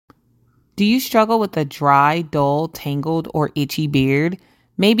Do you struggle with a dry, dull, tangled, or itchy beard?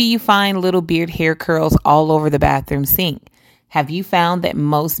 Maybe you find little beard hair curls all over the bathroom sink. Have you found that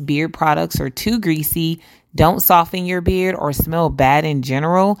most beard products are too greasy, don't soften your beard, or smell bad in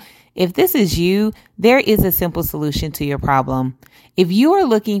general? If this is you, there is a simple solution to your problem. If you are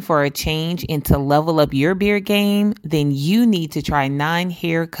looking for a change and to level up your beard game, then you need to try 9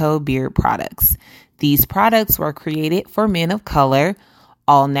 Hair Co. beard products. These products were created for men of color,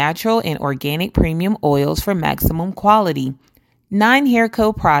 all natural and organic premium oils for maximum quality. 9 Hair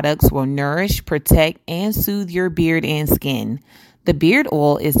Co. products will nourish, protect, and soothe your beard and skin. The beard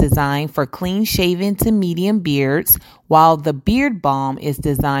oil is designed for clean-shaven to medium beards, while the beard balm is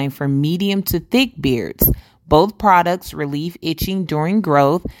designed for medium to thick beards. Both products relieve itching during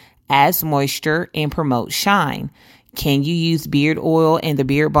growth, adds moisture, and promote shine. Can you use beard oil and the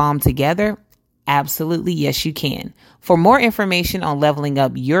beard balm together? Absolutely, yes, you can. For more information on leveling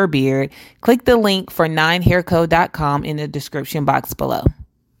up your beard, click the link for 9hairco.com in the description box below.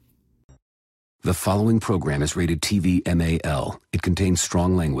 The following program is rated TV MAL. It contains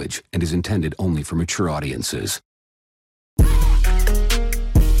strong language and is intended only for mature audiences.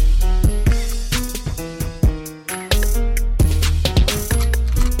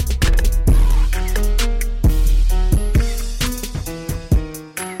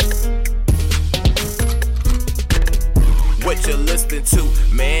 What you listening to,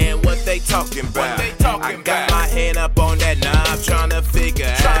 man? What they talking about? I got my hand up on that knob, trying to figure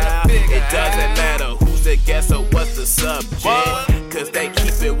out. It doesn't matter who's the guest or what's the subject, cause they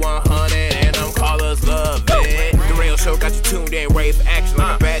keep it 100 and them callers love it. The real show got you tuned in, rave action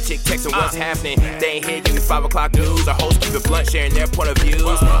like a bad chick texting what's happening. They ain't here, give me 5 o'clock news. Our hosts keep it blunt, sharing their point of views.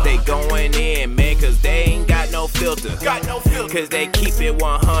 They going in, man, cause they ain't got no filter. Cause they keep it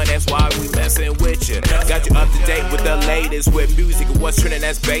 100, that's why we messing with you. Got you up to date with the latest with music and what's trending,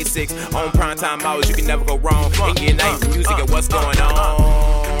 that's basics. On primetime hours, you can never go wrong. And get nice music and what's going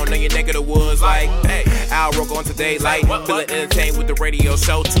on in your neck of the woods, like, hey, Al Roker on Today Light. Feeling entertained with the radio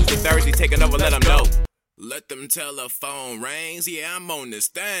show. Tuesday, Thursday, take another, let them know. Let them telephone rings, yeah, I'm on this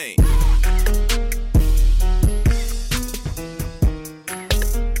thing.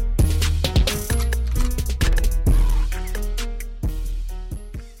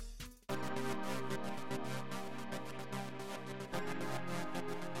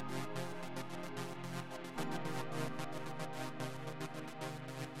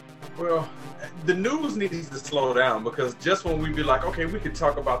 Well, the news needs to slow down, because just when we be like, okay, we could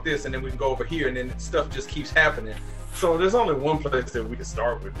talk about this, and then we can go over here, and then stuff just keeps happening. So there's only one place that we can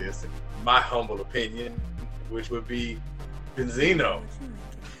start with this, in my humble opinion, which would be Benzino.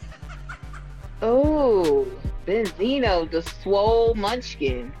 Oh, Benzino, the swole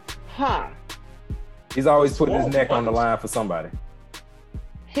munchkin. Huh. He's always putting his neck on the line for somebody.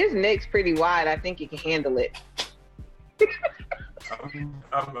 His neck's pretty wide. I think he can handle it.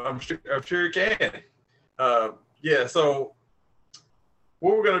 I'm sure it can. Yeah, so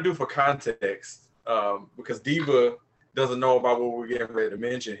what we're going to do for context, because Diva doesn't know about what we're getting ready to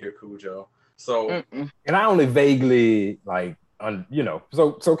mention here, Cujo. So, and I only vaguely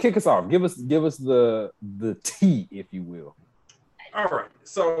so kick us off. Give us the tea, if you will. All right.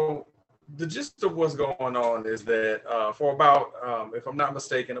 So the gist of what's going on is that for about, if I'm not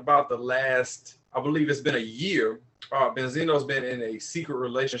mistaken, about the last, I believe it's been a year, Benzino's been in a secret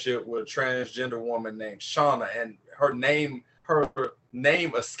relationship with a transgender woman named Shauna, and her name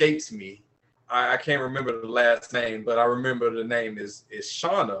escapes me. I can't remember the last name, but I remember the name is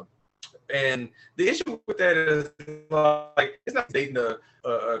Shauna. And the issue with that is, like, it's not dating a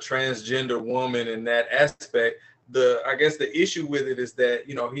transgender woman in that aspect. I guess the issue with it is that,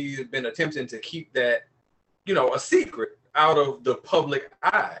 he's been attempting to keep that, a secret out of the public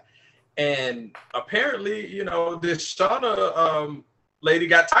eye. And apparently, this Shauna lady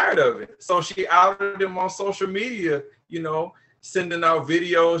got tired of it. So she outed him on social media, sending out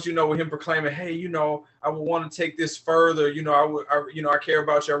videos, with him proclaiming, hey, I would want to take this further. I care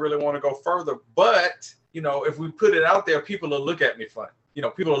about you. I really want to go further. But, if we put it out there, people will look at me funny.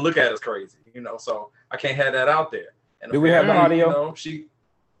 People will look at us crazy, so I can't have that out there. And do we have the audio?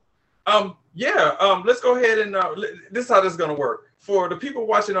 Let's go ahead and this is how this is going to work. For the people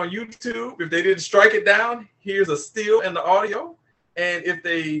watching on YouTube, if they didn't strike it down, here's a still in the audio. And if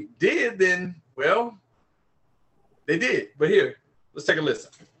they did, then, well, they did. But here, let's take a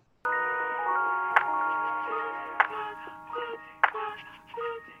listen.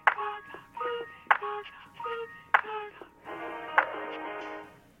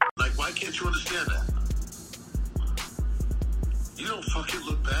 Like, why can't you understand that? You don't fucking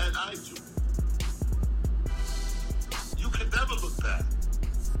look bad, I do. You can never look bad.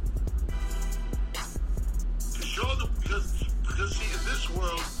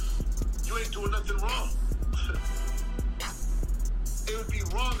 wrong. It would be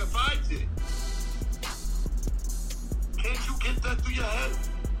wrong if I did. Can't you get that through your head?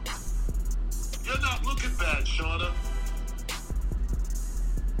 You're not looking bad, Shauna.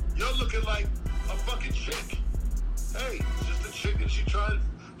 You're looking like a fucking chick. Hey, it's just a chick and she tried to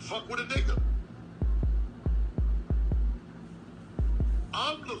fuck with a nigga.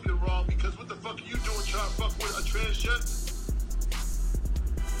 I'm looking wrong because what the fuck are you doing trying to fuck with a transgender?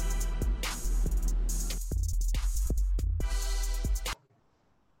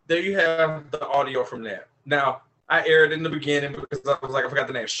 There you have the audio from that. Now, I aired in the beginning because I was like, I forgot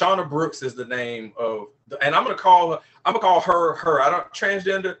the name. Shauna Brooks is the name of, and I'm gonna call her. I don't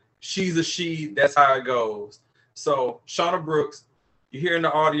transgender. She's a she. That's how it goes. So Shauna Brooks, you hear in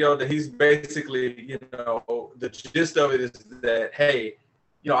the audio that he's basically, the gist of it is that, hey,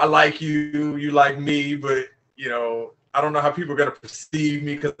 I like you, you like me, but I don't know how people are gonna perceive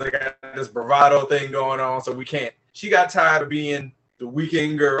me because I got this bravado thing going on. So we can't. She got tired of being the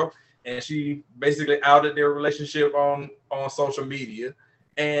weekend girl, and she basically outed their relationship on social media.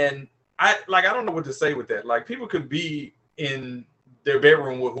 And I don't know what to say with that. Like, people could be in their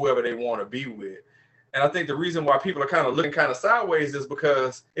bedroom with whoever they want to be with. And I think the reason why people are kind of looking kind of sideways is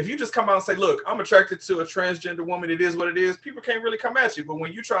because if you just come out and say, look, I'm attracted to a transgender woman, it is what it is, people can't really come at you. But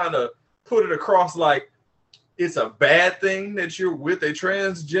when you're trying to put it across like it's a bad thing that you're with a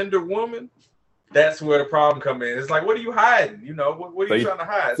transgender woman, that's where the problem comes in. It's like, what are you hiding? What are you trying to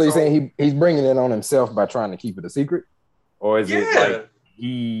hide? So you're saying he's bringing it on himself by trying to keep it a secret? Or is it like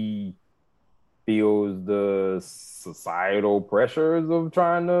he feels the societal pressures of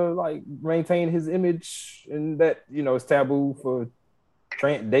trying to like maintain his image and that, it's taboo for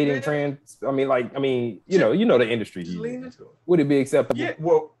dating trans? I mean, the industry. Would it be acceptable? Yeah,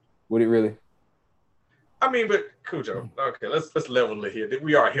 well. Would it really? I mean, but Cujo, okay, let's level it here.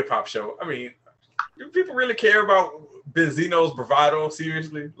 We are a hip hop show. I mean, do people really care about Benzino's bravado?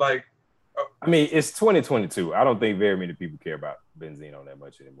 Seriously? Like, I mean, it's 2022. I don't think very many people care about Benzino that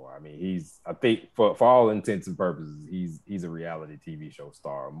much anymore. I mean, I think for all intents and purposes, he's a reality TV show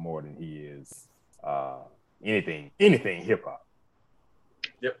star more than he is anything hip hop.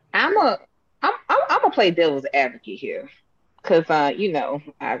 Yep. I'm gonna play devil's advocate here, because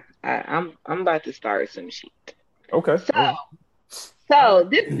I'm about to start some shit. Okay. So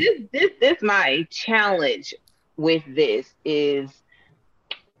this my challenge with this is,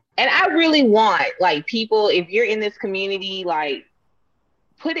 and I really want, like, people, if you're in this community, like,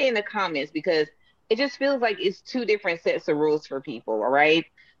 put it in the comments, because it just feels like it's two different sets of rules for people, all right?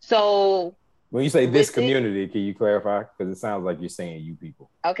 So when you say this community, can you clarify? Because it sounds like you're saying you people.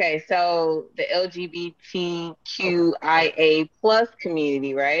 Okay, so the LGBTQIA plus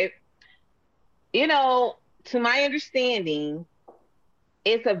community, right? To my understanding,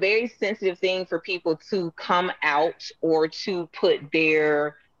 it's a very sensitive thing for people to come out or to put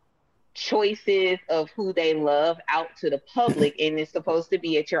their choices of who they love out to the public, and it's supposed to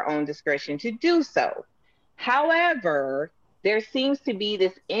be at your own discretion to do so. However, there seems to be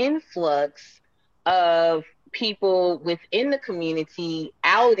this influx of people within the community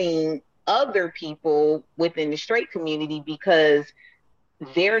outing other people within the straight community because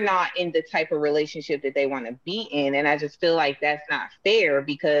they're not in the type of relationship that they want to be in. And I just feel like that's not fair,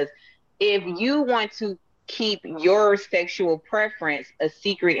 because if you want to keep your sexual preference a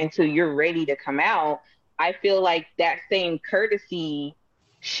secret until you're ready to come out, I feel like that same courtesy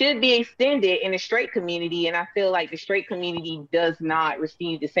should be extended in the straight community. And I feel like the straight community does not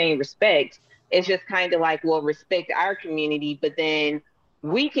receive the same respect. It's just kind of like, well, respect our community, but then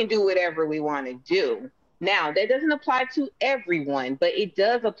we can do whatever we want to do. Now, that doesn't apply to everyone, but it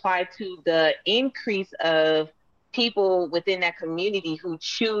does apply to the increase of people within that community who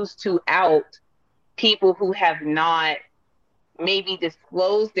choose to out people who have not maybe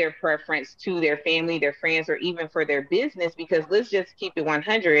disclosed their preference to their family, their friends, or even for their business. Because let's just keep it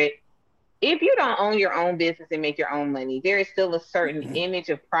 100. If you don't own your own business and make your own money, there is still a certain image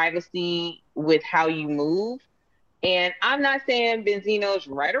of privacy with how you move. And I'm not saying Benzino's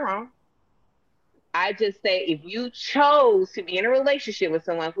right or wrong. I just say, if you chose to be in a relationship with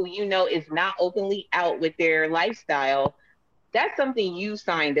someone who is not openly out with their lifestyle, that's something you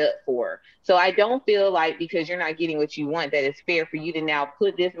signed up for. So I don't feel like, because you're not getting what you want, that it's fair for you to now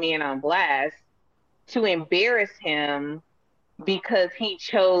put this man on blast to embarrass him because he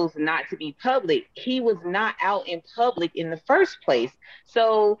chose not to be public. He was not out in public in the first place.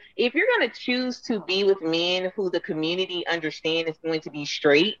 So if you're going to choose to be with men who the community understand is going to be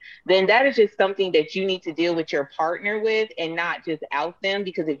straight, then that is just something that you need to deal with your partner with, and not just out them.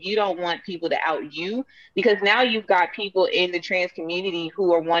 Because if you don't want people to out you, because now you've got people in the trans community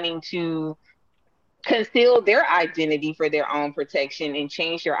who are wanting to conceal their identity for their own protection and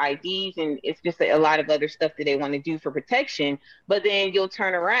change their IDs, and it's just a lot of other stuff that they want to do for protection. But then you'll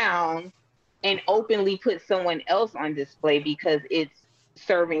turn around and openly put someone else on display because it's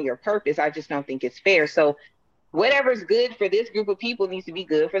serving your purpose. I just don't think it's fair. So whatever's good for this group of people needs to be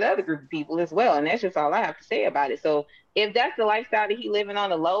good for the other group of people as well. And that's just all I have to say about it. So if that's the lifestyle that he's living on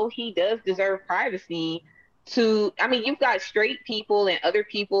the low, he does deserve privacy. I mean, you've got straight people and other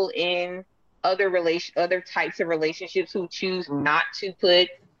people in other types of relationships who choose not to put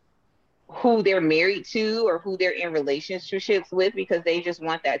who they're married to or who they're in relationships with because they just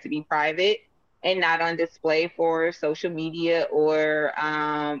want that to be private and not on display for social media or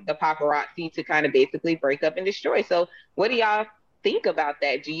the paparazzi to kind of basically break up and destroy. So what do y'all think about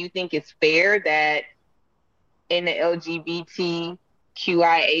that? Do you think it's fair that in the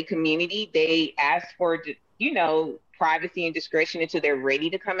LGBTQIA community, they ask for, privacy and discretion until they're ready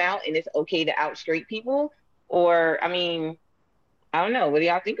to come out and it's okay to out straight people? Or, I mean, I don't know. What do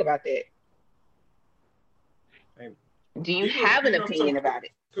y'all think about that? Do you have an opinion about it?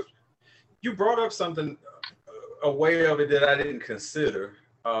 You brought up something, a way of it that I didn't consider.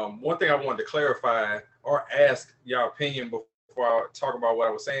 One thing I wanted to clarify or ask your opinion before I talk about what I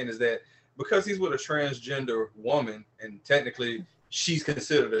was saying is that because he's with a transgender woman and technically she's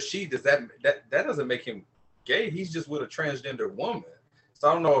considered a she, that doesn't make him gay. He's just with a transgender woman. So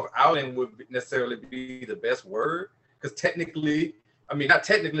I don't know if outing would necessarily be the best word because technically, I mean, not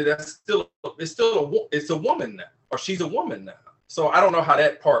technically, it's a woman now, or she's a woman now. So I don't know how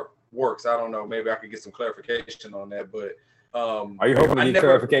that part works. I don't know. Maybe I could get some clarification on that. But are you hoping to get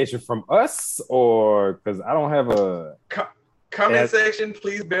clarification from us, or because I don't have a comment section?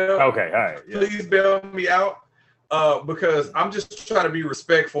 Please bail. Okay, all right. Yeah. Please bail me out because I'm just trying to be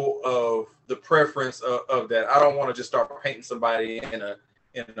respectful of the preference of that. I don't want to just start painting somebody in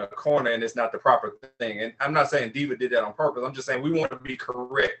a corner and it's not the proper thing. And I'm not saying Diva did that on purpose. I'm just saying we want to be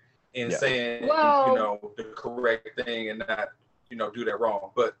correct in saying the correct thing and not do that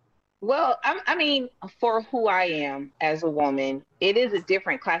wrong. But I mean, for who I am as a woman, it is a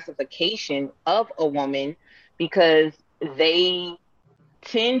different classification of a woman because they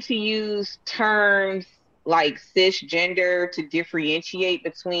tend to use terms like cisgender to differentiate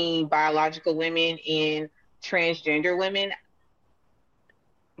between biological women and transgender women.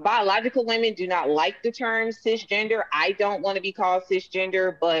 Biological women do not like the term cisgender. I don't want to be called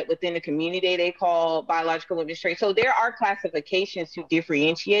cisgender, but within the community, they call biological women straight. So there are classifications to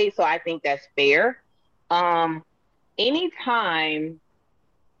differentiate. So I think that's fair. Anytime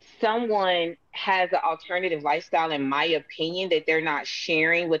someone has an alternative lifestyle, in my opinion, that they're not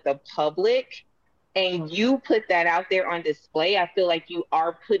sharing with the public, and you put that out there on display, I feel like you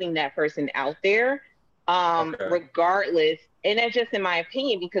are putting that person out there, regardless. And that's just in my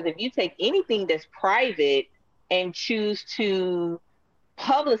opinion, because if you take anything that's private and choose to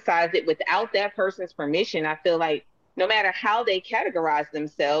publicize it without that person's permission, I feel like no matter how they categorize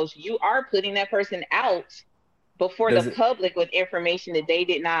themselves, you are putting that person out before the public with information that they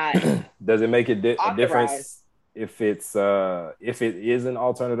did not. Does it make a difference if it is an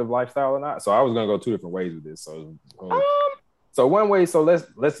alternative lifestyle or not? So I was gonna go two different ways with this. So one way, so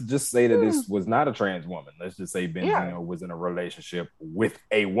let's just say that this was not a trans woman. Let's just say Benzino was in a relationship with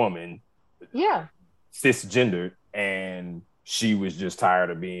a woman, cisgendered, and she was just tired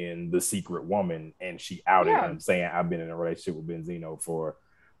of being the secret woman, and she outed him, saying, "I've been in a relationship with Benzino for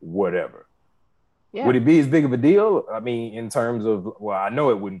whatever." Yeah. Would it be as big of a deal? I mean, in terms of, well, I know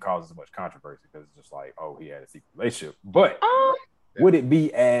it wouldn't cause as much controversy because it's just like, oh, he had a secret relationship. But would it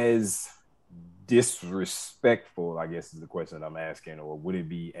be as disrespectful, I guess is the question that I'm asking, or would it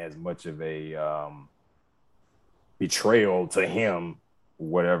be as much of a betrayal to him,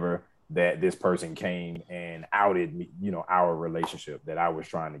 whatever, that this person came and outed me, our relationship that I was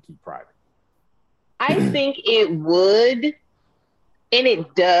trying to keep private? I think it would, and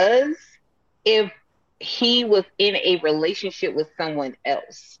it does, if he was in a relationship with someone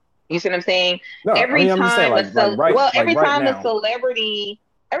else. You see what I'm saying? No, every time a celebrity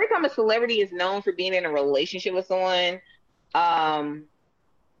is known for being in a relationship with someone,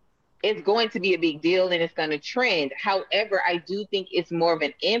 it's going to be a big deal and it's going to trend. However, I do think it's more of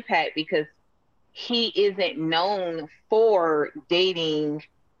an impact because he isn't known for dating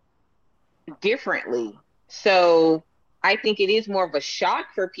differently. So I think it is more of a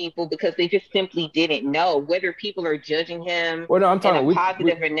shock for people because they just simply didn't know whether people are judging him in a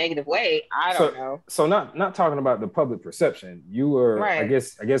positive or negative way. I don't know. So not talking about the public perception. You were, right. I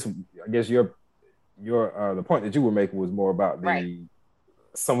guess your the point that you were making was more about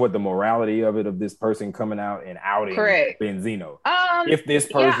somewhat the morality of it, of this person coming out and outing Benzino. if this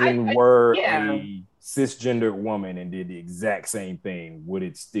person were a cisgendered woman and did the exact same thing, would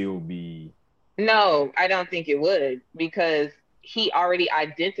it still be? No, I don't think it would, because he already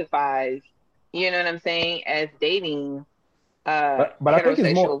identifies, you know what I'm saying, as dating but I think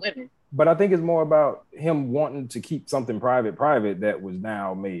it's more women. But I think it's more about him wanting to keep something private that was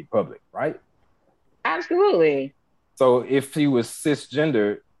now made public, right? Absolutely. So if he was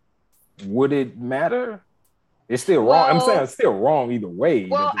cisgender, would it matter? It's still wrong. I'm saying it's still wrong either way.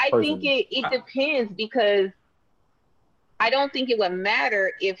 Well, I think it depends, because I don't think it would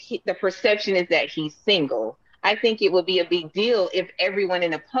matter if the perception is that he's single. I think it would be a big deal if everyone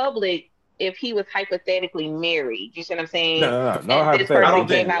in the public, if he was hypothetically married. You see what I'm saying? No, this person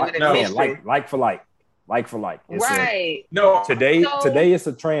came out with a mystery. Like for like. It's right. Today it's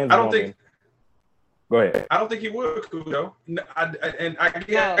a trans woman. Go ahead. I don't think he would, Kudo.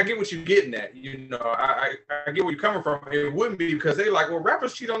 I get what you're getting at. You know, I get where you're coming from. It wouldn't be, because they like, well,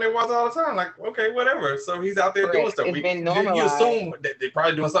 rappers cheat on their wives all the time. Like, okay, whatever. So he's out there doing stuff. You assume that they're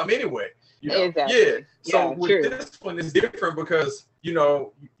probably doing something anyway. You know? Exactly. Yeah. So with this one, it's different, because, you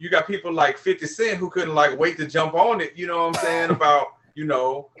know, you got people like 50 Cent who couldn't like wait to jump on it. You know what I'm saying? About, you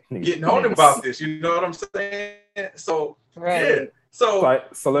know, getting on him about this. You know what I'm saying? So yeah. So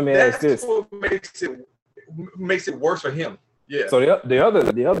let me ask this: what makes it worse for him? Yeah. So the other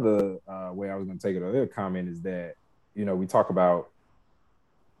way I was going to take it, the other comment is that, you know, we talk about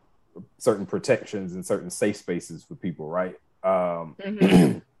certain protections and certain safe spaces for people, right?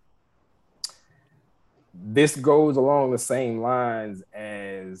 This goes along the same lines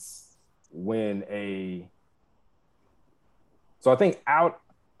as when so I think I'm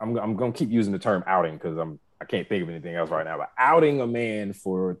going to keep using the term outing because I can't think of anything else right now, but outing a man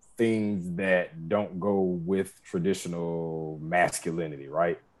for things that don't go with traditional masculinity,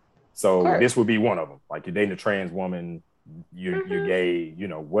 right? So this would be one of them. Like, you're dating a trans woman, you're gay, you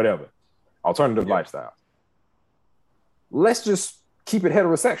know, whatever. Alternative lifestyle. Let's just keep it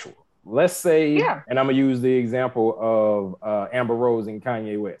heterosexual. Let's say, and I'm going to use the example of Amber Rose and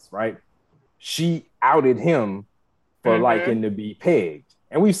Kanye West, right? She outed him for liking to be pegged.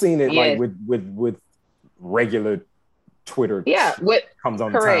 And we've seen it like with regular Twitter. What comes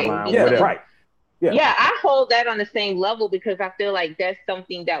on the timeline. Whatever. Right. Yeah, I hold that on the same level, because I feel like that's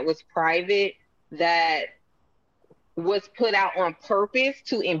something that was private, that was put out on purpose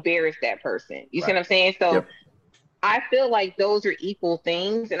to embarrass that person. You see what I'm saying? So I feel like those are equal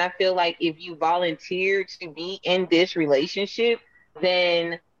things. And I feel like if you volunteer to be in this relationship,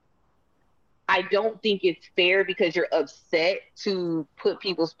 then I don't think it's fair, because you're upset, to put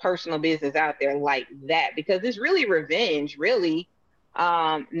people's personal business out there like that, because it's really revenge, really.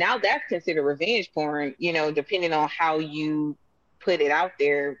 Now that's considered revenge porn, you know, depending on how you put it out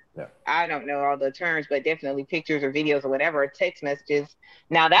there. I don't know all the terms, but definitely pictures or videos or whatever, or text messages.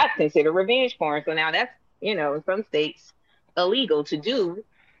 Now that's considered revenge porn. So now that's, you know, in some states illegal to do,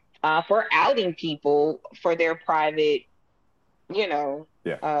 for outing people for their private, you know,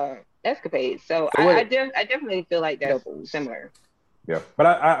 escapades. So I definitely feel like that's similar. Yeah, but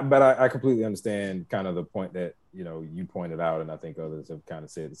I completely understand kind of the point that, you know, you pointed out, and I think others have kind of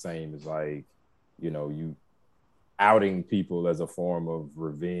said the same. Is like, you know, you outing people as a form of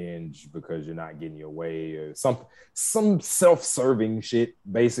revenge because you're not getting your way, or some self-serving shit,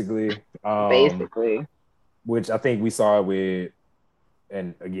 basically. Which I think we saw with,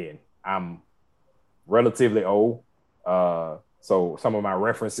 and again, I'm relatively old. So some of my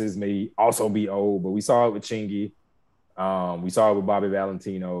references may also be old, but we saw it with Chingy. We saw it with Bobby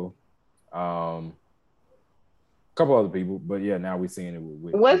Valentino. A couple other people, but yeah, now we're seeing it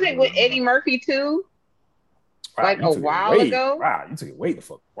with was it with Eddie Murphy too? Wow, like a while ago? Wow, you took it way the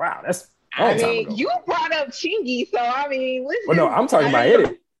fuck. Wow, that's I mean, you brought up Chingy, so I mean, well, no, I'm talking about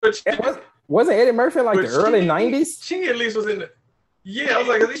Eddie. Wasn't Eddie Murphy in like the early 90s? Chingy at least was in the I was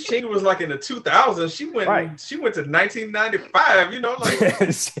like, at least Chingy was like in the 2000s. She went to 1995, you know, like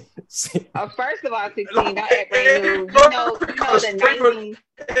first of all, 16, don't act brand new. You know the 90s.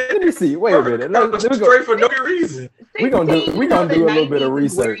 Let me see. Wait a minute. Let me go straight for no reason. We're gonna do a little bit of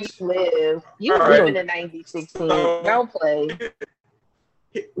research. You live in the 90s, 16. Don't play.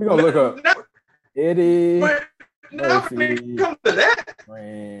 We're gonna look up Eddie. But now when it comes to that,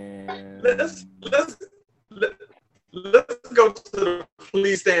 let's go to the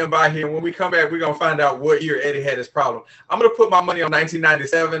Please Stand By here. When we come back, we're going to find out what year Eddie had his problem. I'm going to put my money on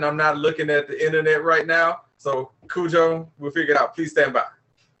 1997. I'm not looking at the internet right now. So, Cujo, we'll figure it out. Please stand by.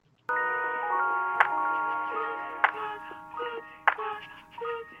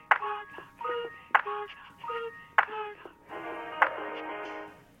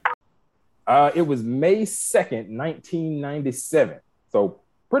 It was May 2nd, 1997. So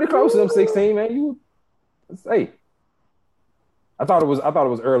pretty close to them 16, man. Hey. I thought it was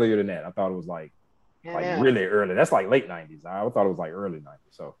earlier than that. I thought it was like really early. That's like late 90s. I thought it was like early 90s.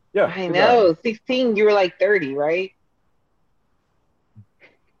 So yeah. I know. 16, you were like 30, right?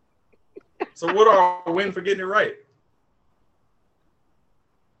 So what are we winning for getting it right?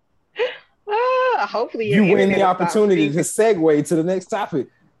 Hopefully you win the opportunity to segue to the next topic.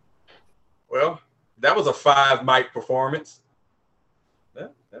 Well, that was a 5 mic performance.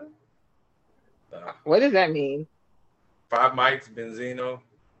 What does that mean? 5 mics, Benzino.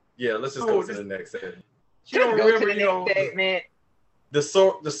 Yeah, let's just go to the next segment. You don't remember, segment. The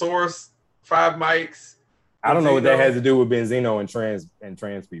source, 5 mics. I don't know what that has to do with Benzino and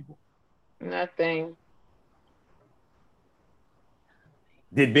trans people. Nothing.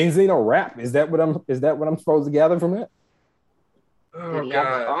 Did Benzino rap? Is that what I'm supposed to gather from that? Oh God.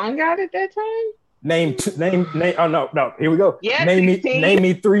 Have a song out at that time? Name. Oh no. Here we go. Yeah, name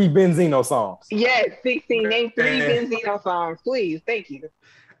me 3 Benzino songs. Yes, 16. Name 3 Benzino songs, please. Thank you.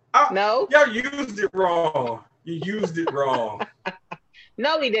 No, y'all used it wrong. You used it wrong.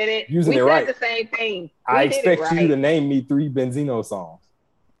 No, we didn't. We said right. The same thing. I expect you to name me 3 Benzino songs.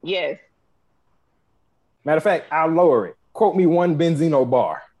 Yes. Matter of fact, I'll lower it. Quote me 1 Benzino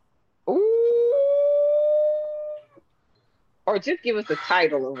bar. Ooh. Or just give us the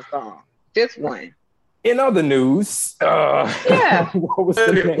title of a song. Just one. In other news, what was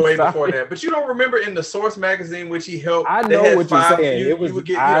the next way topic? before that? But you don't remember in the Source magazine, which he helped. I know what you're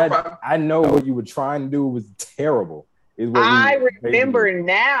saying. I know what you were trying to do was terrible. I remember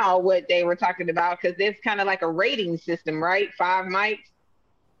now what they were talking about because it's kind of like a rating system, right? 5 mics.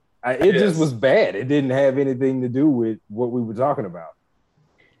 It just was bad. It didn't have anything to do with what we were talking about.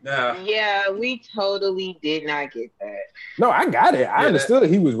 Nah. Yeah, we totally did not get that. No, I got it. I understood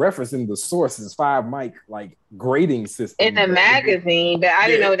that he was referencing the Source's 5 mic like grading system in the magazine, but I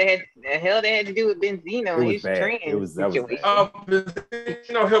didn't know they had to do with Benzino and his training.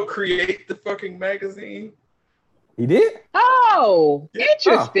 Benzino helped create the fucking magazine. He did? Oh,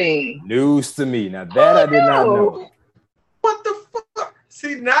 interesting. Oh, news to me. Now that I did not know. What the fuck?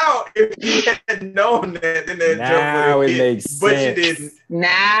 See, now if you had known that, then that joke would have makes sense. But you didn't.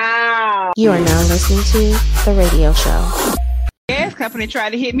 Now. You are now listening to The Radio Show. Gas company tried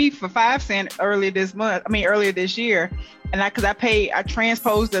to hit me for 5 cents earlier this year. And I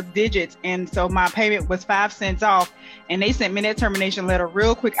transposed the digits. And so my payment was 5 cents off. And they sent me that termination letter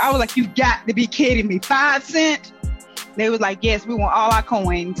real quick. I was like, you got to be kidding me. 5 cents? They was like, yes, we want all our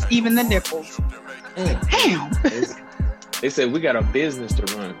coins, even the nipples. Damn. They said we got a business to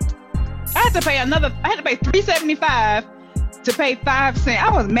run. I had to pay $3.75 to pay 5 cents. I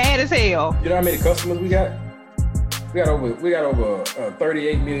was mad as hell. You know how many customers we got? We got over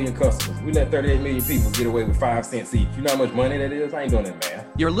 38 million customers. We let 38 million people get away with 5 cents each. You know how much money that is? I ain't doing that, man.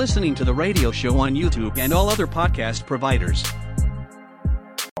 You're listening to The Radio Show on YouTube and all other podcast providers.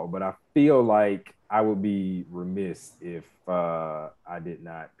 But I feel like I would be remiss if I did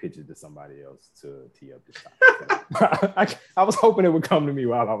not pitch it to somebody else to tee up this topic. I was hoping it would come to me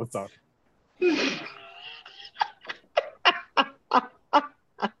while I was talking.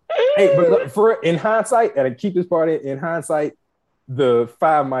 Hey, but look, in hindsight, and I keep this part in hindsight, the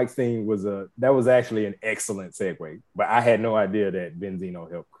 5 mics thing was actually an excellent segue. But I had no idea that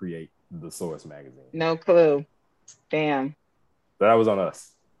Benzino helped create the Source magazine. No clue. Damn. So that was on us.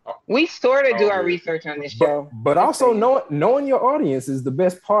 We sort of do our research on this show. But also knowing your audience is the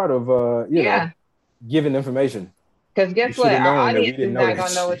best part of giving information. Because guess what? Our audience is not going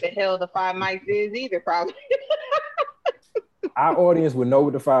to know what the hell the 5 mics is either, probably. Our audience would know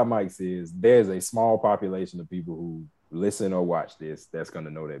what the 5 mics is. There's a small population of people who listen or watch this that's going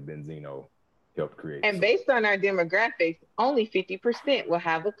to know that Benzino helped create. And based on our demographics, only 50% will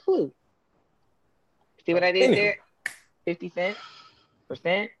have a clue. See what I did there? 50 cents.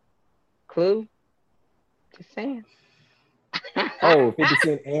 Percent Clue. Just saying. 50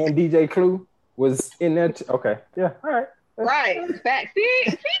 Cent and DJ Clue was in there. Okay. Yeah. All right. Right. Fact. See,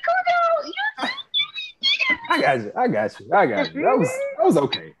 Clue. I got you. That was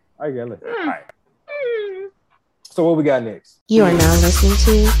okay. I got it. All right. So what we got next? You are now listening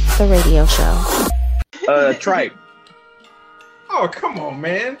to The Radio Show. Tripe. Oh, come on,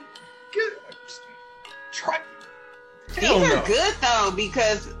 man. Tripe. These are good though,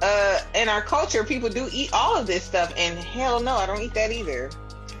 because in our culture, people do eat all of this stuff, and hell no, I don't eat that either.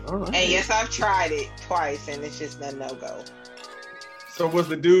 Right. And yes, I've tried it twice, and it's just a no-go. So was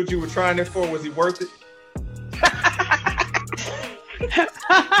the dude you were trying it for, was he worth it?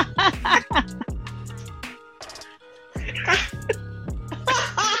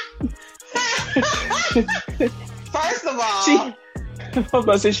 First of all, was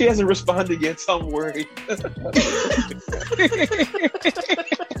about to say she hasn't responded yet, so I'm worried.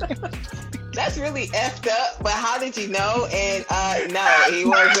 That's really effed up, but how did you know? And no, he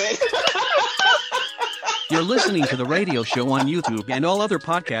wasn't. You're listening to the radio show on YouTube and all other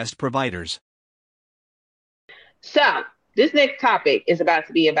podcast providers. So, this next topic is about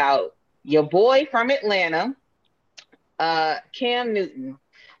to be about your boy from Atlanta, Cam Newton.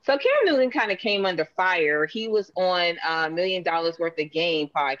 So Cam Newton kind of came under fire. He was on $1 Million Worth of Game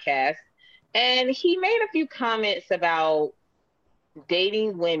podcast, and he made a few comments about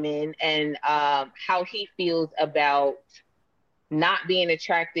dating women and how he feels about not being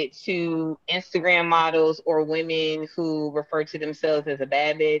attracted to Instagram models or women who refer to themselves as a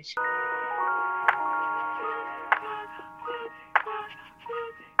bad bitch.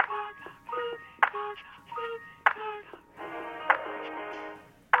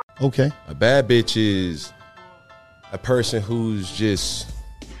 Okay. A bad bitch is a person who's just,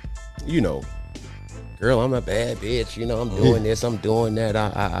 you know, girl, I'm a bad bitch. You know, I'm doing this, I'm doing that.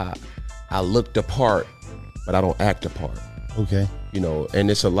 I look the part, but I don't act the part. Okay. You know, and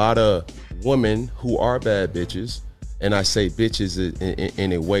it's a lot of women who are bad bitches. And I say bitches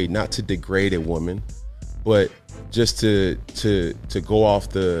in a way, not to degrade a woman, but just to go off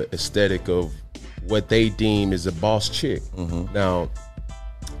the aesthetic of what they deem is a boss chick. Mm-hmm. Now,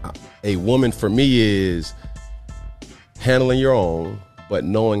 a woman for me is handling your own, but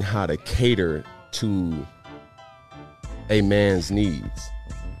knowing how to cater to a man's needs,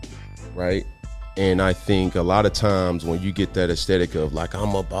 right? And I think a lot of times when you get that aesthetic of like,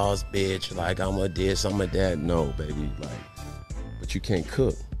 I'm a boss bitch, like I'm a this, I'm a that, no, baby, like, but you can't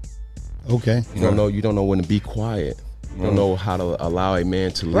cook. Okay. You don't know when to be quiet. You don't know how to allow a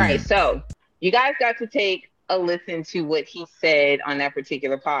man to lead. Right. So you guys got to take a listen to what he said on that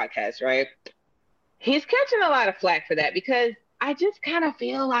particular podcast, right? He's catching a lot of flack for that because I just kind of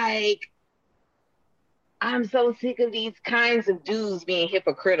feel like I'm so sick of these kinds of dudes being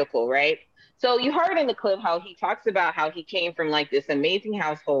hypocritical, right? So you heard in the clip how he talks about how he came from like this amazing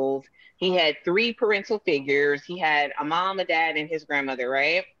household. He had 3 parental figures. He had a mom, a dad, and his grandmother,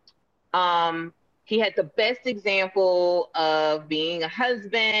 right? He had the best example of being a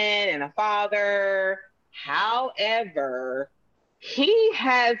husband and a father. However, he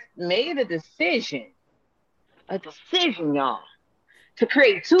has made a decision, y'all, to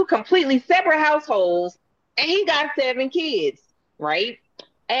create 2 completely separate households, and he got 7 kids, right?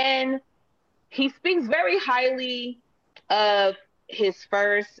 And he speaks very highly of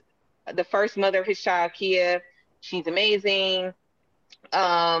the first mother of his child, Kia. She's amazing.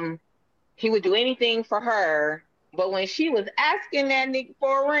 He would do anything for her. But when she was asking that nigga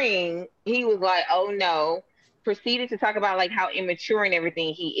for a ring, he was like, oh no. Proceeded to talk about like how immature and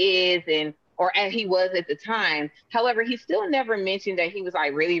everything he is or as he was at the time. However, he still never mentioned that he was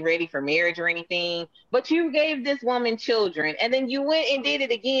like really ready for marriage or anything. But you gave this woman children and then you went and did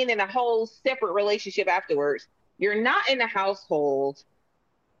it again in a whole separate relationship afterwards. You're not in a household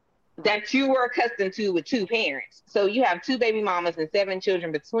that you were accustomed to with 2 parents. So you have 2 baby mamas and 7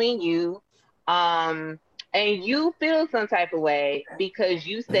 children between you. And you feel some type of way because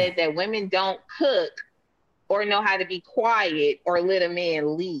you said that women don't cook or know how to be quiet or let a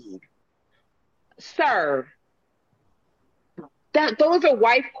man lead. Sir, those are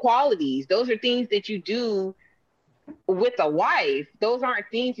wife qualities. Those are things that you do with a wife. Those aren't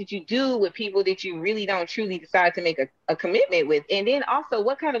things that you do with people that you really don't truly decide to make a commitment with. And then also,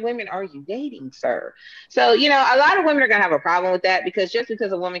 what kind of women are you dating, sir? So, you know, a lot of women are going to have a problem with that because just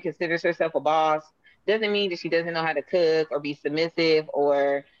because a woman considers herself a boss doesn't mean that she doesn't know how to cook or be submissive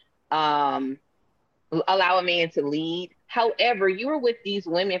or allow a man to lead. However, you were with these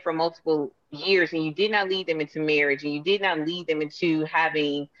women for multiple years and you did not lead them into marriage and you did not lead them into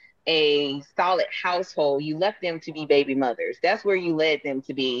having a solid household. You left them to be baby mothers. That's where you led them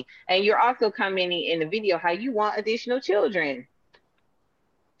to be. And you're also commenting in the video how you want additional children.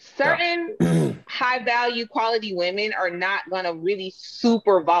 Certain high value quality women are not going to really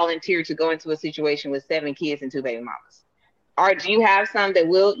super volunteer to go into a situation with 7 kids and 2 baby mamas. Or do you have some that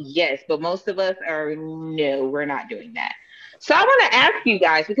will? Yes, but most of us are no, we're not doing that. So I want to ask you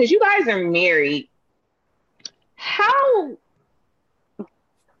guys, because you guys are married, how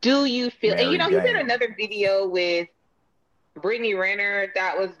do you feel? And you know, he did another video with Brittany Renner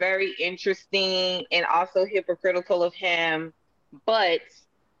that was very interesting and also hypocritical of him. But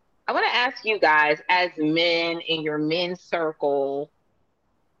I want to ask you guys, as men in your men's circle,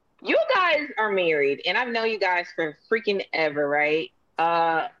 you guys are married, and I've known you guys for freaking ever, right?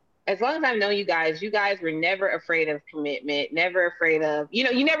 As long as I've known you guys were never afraid of commitment, never afraid of, you know,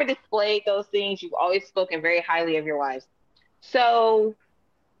 you never displayed those things. You've always spoken very highly of your wives. So,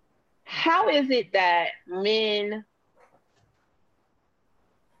 how is it that men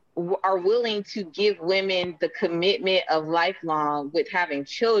are willing to give women the commitment of lifelong with having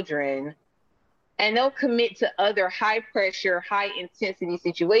children, and they'll commit to other high pressure, high intensity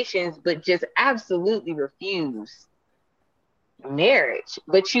situations, but just absolutely refuse marriage?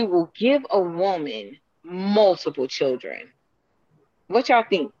 But you will give a woman multiple children. What y'all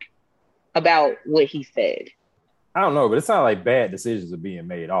think about what he said? I don't know, but it sounds like bad decisions are being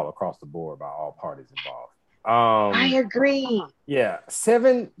made all across the board by all parties involved. I agree. Yeah,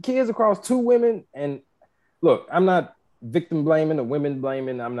 7 kids across 2 women. And look, I'm not victim blaming or women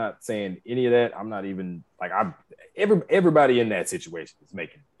blaming. I'm not saying any of that. I'm not even like everybody in that situation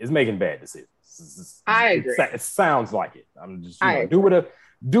is making bad decisions. I agree. It sounds like it. I'm just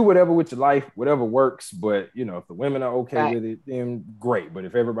do whatever with your life, whatever works. But if the women are okay with it, then great. But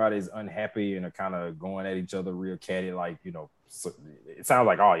if everybody's unhappy and are kind of going at each other real catty, like so it sounds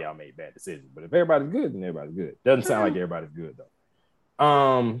like all y'all made bad decisions. But if everybody's good, then everybody's good. Doesn't sound like everybody's good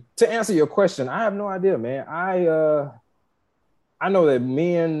though. To answer your question, I have no idea, man. I know that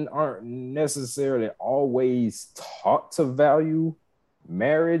men aren't necessarily always taught to value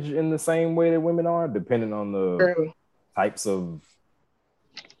marriage in the same way that women are, depending on the types of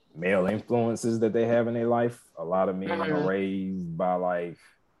male influences that they have in their life. A lot of men are raised by like,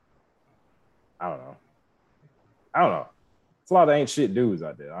 I don't know. It's a lot of ain't shit dudes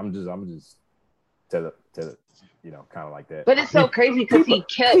out there. I'm just tell it, kind of like that. But it's so crazy because he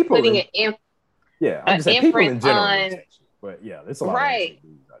kept putting it in. Yeah, I'm just saying people in general. But yeah, there's a lot of ain't shit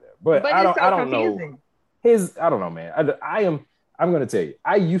dudes out there. But I don't know. I don't know, man. I'm gonna tell you.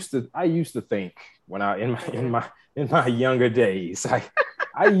 I used to think when in my younger days,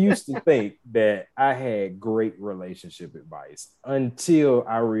 I used to think that I had great relationship advice until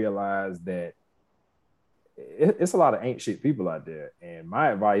I realized that it's a lot of ain't shit people out there. And my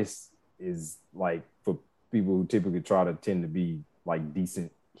advice is like for people who typically tend to be like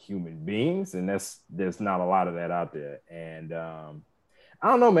decent human beings. And there's not a lot of that out there. And I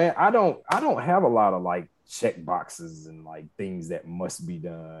don't know, man. I don't have a lot of like check boxes and like things that must be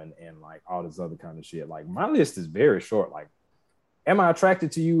done and like all this other kind of shit. Like my list is very short. Like, am I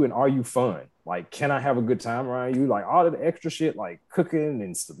attracted to you and are you fun? Like, can I have a good time around you? Like all of the extra shit, like cooking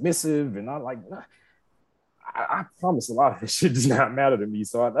and submissive and all, like, I promise a lot of this shit does not matter to me.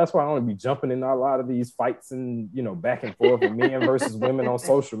 So that's why I don't be jumping in a lot of these fights and, back and forth with men versus women on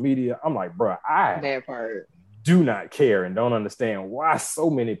social media. I'm like, bro, I do not care and don't understand why so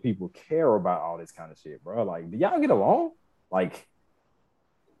many people care about all this kind of shit, bro. Like, do y'all get along? Like,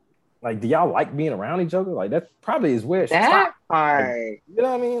 do y'all like being around each other? Like, that probably is where it should stop. Like, you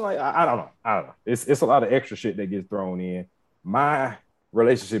know what I mean? Like, I don't know. It's a lot of extra shit that gets thrown in. My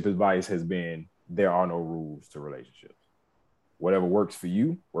relationship advice has been, there are no rules to relationships. Whatever works for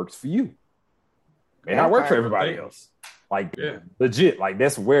you, works for you. May not work for everybody else. Like, legit, like,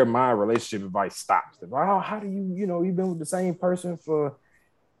 that's where my relationship advice stops. Like, how do you've been with the same person for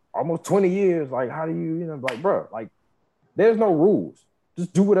almost 20 years. Like, how do you, like, bro, like, there's no rules.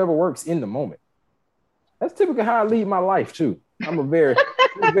 Just do whatever works in the moment. That's typically how I lead my life, too. I'm a very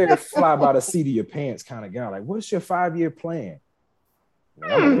fly by the seat of your pants kind of guy. Like, what's your 5-year plan?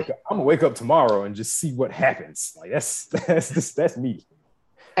 I'm gonna wake up tomorrow and just see what happens. Like that's me.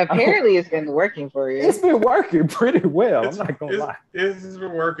 Apparently, it's been working for you. It's been working pretty well. I'm not gonna lie. It's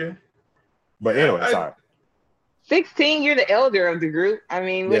been working. But anyway, sorry. 16, you're the elder of the group. I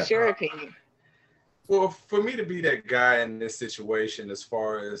mean, what's your opinion? Well, for me to be that guy in this situation, as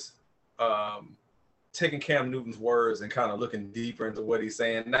far as taking Cam Newton's words and kind of looking deeper into what he's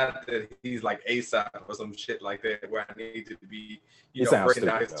saying, not that he's like ASAP or some shit like that, where I need to be, breaking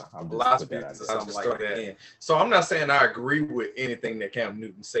down his philosophy or something like that. So I'm not saying I agree with anything that Cam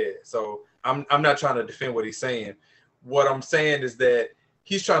Newton said. So I'm not trying to defend what he's saying. What I'm saying is that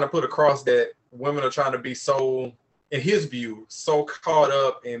he's trying to put across that women are trying to be so, in his view, so caught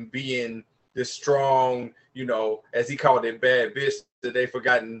up in being this strong, as he called it, bad bitch, that they've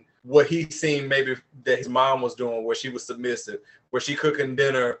forgotten what he seen maybe that his mom was doing, where she was submissive, where she cooking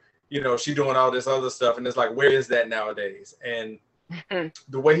dinner, she doing all this other stuff. And it's like, where is that nowadays? And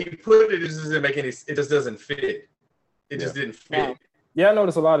the way he put it, it just doesn't fit. It just didn't fit. Yeah, I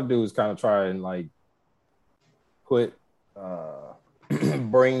noticed a lot of dudes kind of try and like put,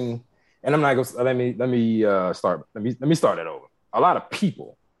 bring, and I'm not gonna, let me start it over. A lot of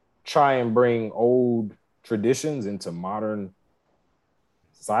people try and bring old traditions into modern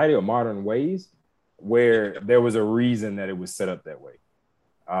society or modern ways where there was a reason that it was set up that way.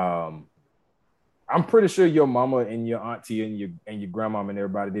 I'm pretty sure your mama and your auntie and your grandmama and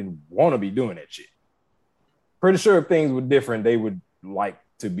everybody didn't want to be doing that shit. pretty sure if things were different, they would like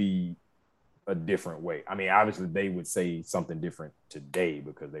to be a different way. I mean, obviously they would say something different today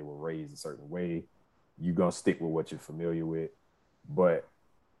because they were raised a certain way. You're going to stick with what you're familiar with, but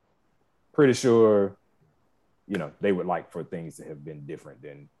pretty sure, you know, they would like for things to have been different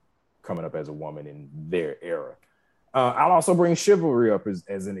than coming up as a woman in their era. I'll also bring chivalry up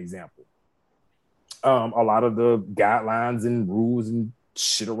as an example. A lot of the guidelines and rules and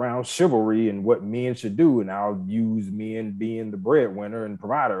shit around chivalry and what men should do, and I'll use men being the breadwinner and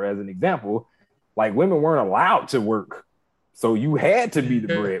provider as an example. Like, women weren't allowed to work, so you had to be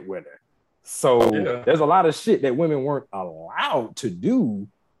the breadwinner. So there's a lot of shit that women weren't allowed to do,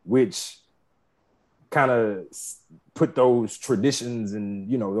 which kind of put those traditions and,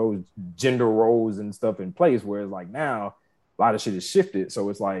 you know, those gender roles and stuff in place, whereas like now a lot of shit is shifted. So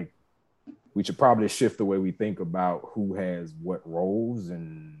it's like we should probably shift the way we think about who has what roles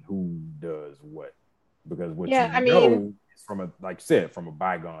and who does what, because what know is from a, like you said, from a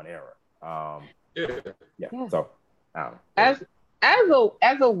bygone era. So I don't know.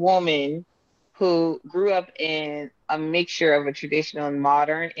 As a woman who grew up in a mixture of a traditional and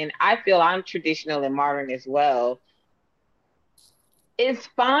modern, and I feel I'm traditional and modern as well, it's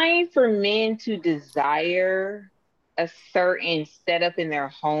fine for men to desire a certain setup in their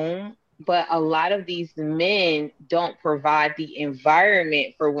home, but a lot of these men don't provide the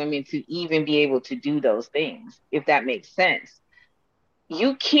environment for women to even be able to do those things, if that makes sense.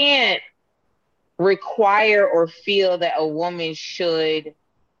 You can't require or feel that a woman should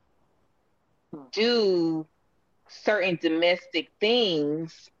do certain domestic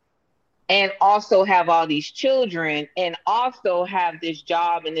things and also have all these children and also have this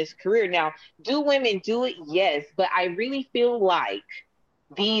job and this career. Now, do women do it? Yes, but I really feel like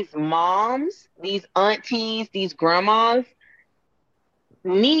these moms, these aunties, these grandmas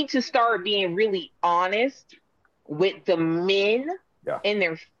need to start being really honest with the men and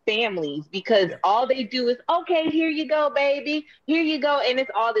their families, because all they do is, okay, here you go, baby, here you go. And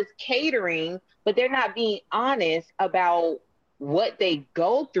it's all this catering, but they're not being honest about what they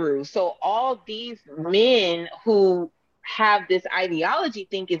go through. So all these men who have this ideology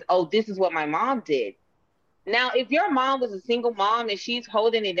think is, oh, this is what my mom did. Now, if your mom was a single mom and she's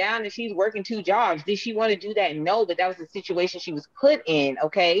holding it down and she's working 2 jobs, did she want to do that? No, but that was the situation she was put in,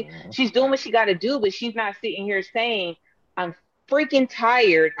 okay? She's doing what she got to do, but she's not sitting here saying, I'm freaking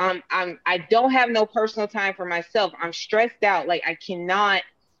tired. I don't have no personal time for myself. I'm stressed out. Like, I cannot,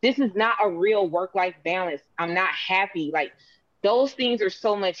 this is not a real work-life balance. I'm not happy. Like, those things are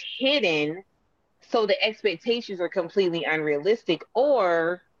so much hidden, so the expectations are completely unrealistic.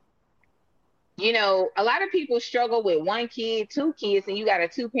 Or, you know, a lot of people struggle with 1 kid, 2 kids, and you got a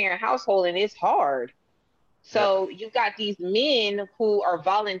 2-parent household, and it's hard. So you've got these men who are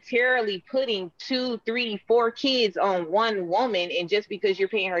voluntarily putting 2, 3, 4 kids on one woman, and just because you're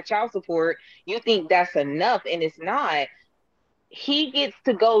paying her child support, you think that's enough, and it's not. He gets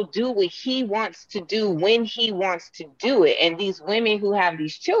to go do what he wants to do when he wants to do it. And these women who have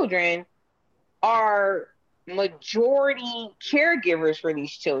these children are majority caregivers for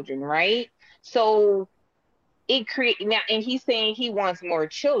these children, right? So it creates now, and he's saying he wants more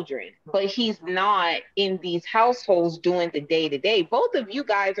children, but he's not in these households doing the day-to-day. Both of you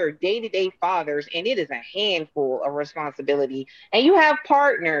guys are day-to-day fathers, and it is a handful of responsibility. And you have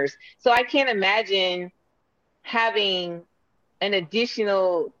partners. So I can't imagine having an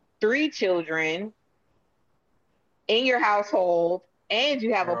additional 3 children in your household and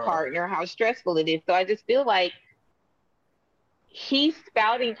you have a partner, how stressful it is. So I just feel like he's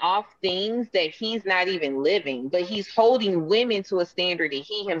spouting off things that he's not even living, but he's holding women to a standard that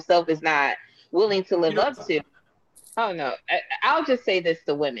he himself is not willing to live up to. Oh no, I'll just say this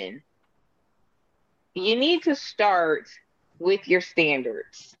to women. You need to start with your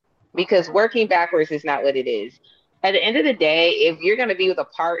standards, because working backwards is not what it is. At the end of the day, if you're going to be with a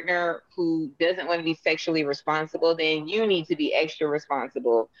partner who doesn't want to be sexually responsible, then you need to be extra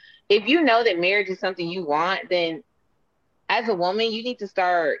responsible. If you know that marriage is something you want, then as a woman, you need to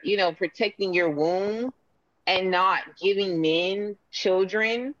start, you know, protecting your womb and not giving men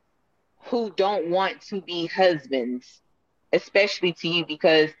children who don't want to be husbands, especially to you,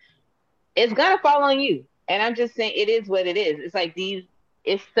 because it's going to fall on you. And I'm just saying, it is what it is. It's like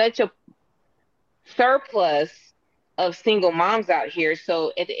it's such a surplus of single moms out here.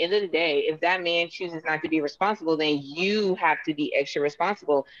 So at the end of the day, if that man chooses not to be responsible, then you have to be extra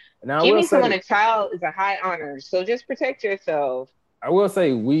responsible. Now, giving someone a child is a high honor. So just protect yourself. I will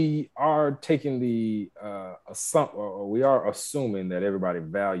say we are taking we are assuming that everybody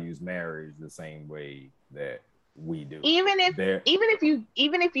values marriage the same way that we do. Even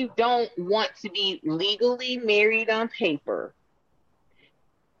if you don't want to be legally married on paper,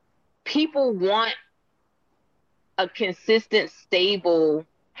 people want a consistent, stable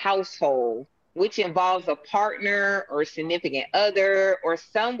household, which involves a partner or significant other or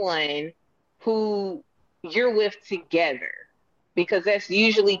someone who you're with together. Because that's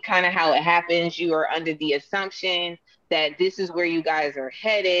usually kind of how it happens. You are under the assumption that this is where you guys are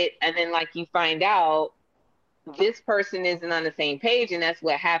headed. And then like you find out this person isn't on the same page. And that's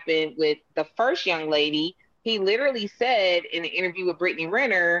what happened with the first young lady. He literally said in an interview with Brittany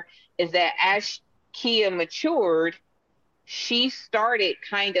Renner is that as Kia matured, she started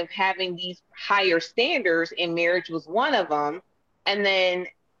kind of having these higher standards, and marriage was one of them. And then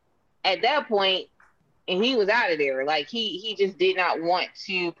at that point, and he was out of there. Like he just did not want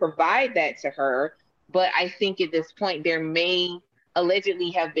to provide that to her. But I think at this point, there may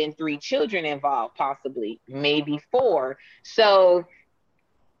allegedly have been 3 children involved, possibly, maybe 4. So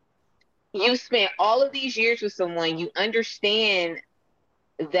you spent all of these years with someone, you understand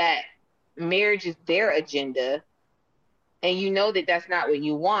that marriage is their agenda, and you know that that's not what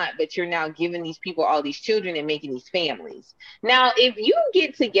you want, but you're now giving these people all these children and making these families. Now, if you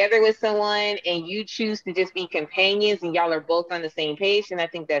get together with someone and you choose to just be companions and y'all are both on the same page, then I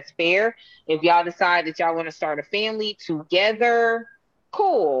think that's fair. If y'all decide that y'all want to start a family together,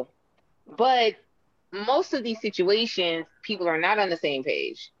 cool. But most of these situations, people are not on the same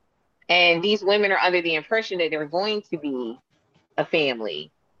page. And these women are under the impression that they're going to be a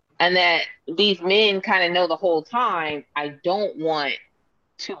family. And that these men kind of know the whole time, I don't want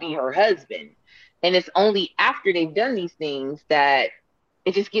to be her husband. And it's only after they've done these things that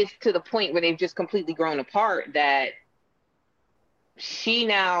it just gets to the point where they've just completely grown apart, that she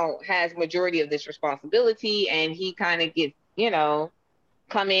now has majority of this responsibility and he kind of gets,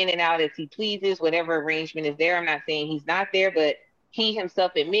 come in and out as he pleases, whatever arrangement is there. I'm not saying he's not there, but he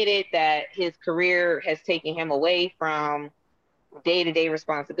himself admitted that his career has taken him away from day-to-day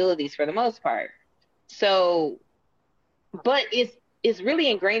responsibilities for the most part. So, but it's really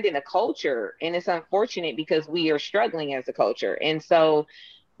ingrained in the culture, and it's unfortunate because we are struggling as a culture. And so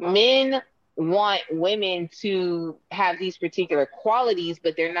men want women to have these particular qualities,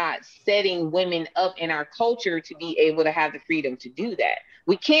 but they're not setting women up in our culture to be able to have the freedom to do that.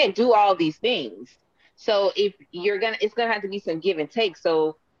 We can't do all these things. So if it's gonna have to be some give and take.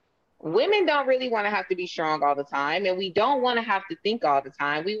 So women don't really want to have to be strong all the time, and we don't want to have to think all the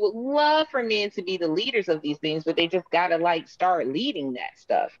time. We would love for men to be the leaders of these things, but they just gotta start leading that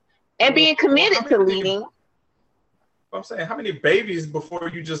stuff and being committed to leading. I'm saying, how many babies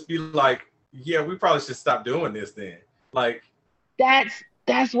before you just be like, yeah, we probably should stop doing this then? Like, that's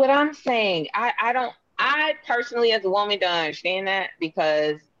what I'm saying. I personally as a woman don't understand that,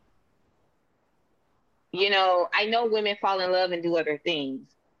 because I know women fall in love and do other things.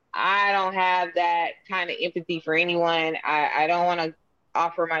 I don't have that kind of empathy for anyone. I don't want to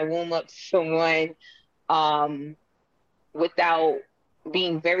offer my womb up to someone without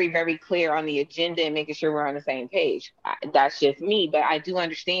being very, very clear on the agenda and making sure we're on the same page. That's just me. But I do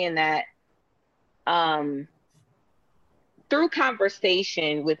understand that through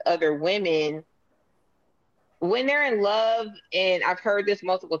conversation with other women, when they're in love, and I've heard this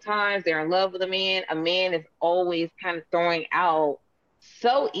multiple times, they're in love with a man is always kind of throwing out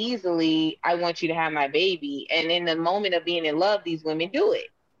so easily, I want you to have my baby. And in the moment of being in love, these women do it.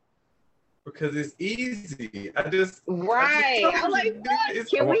 Because it's easy. I'm like, what?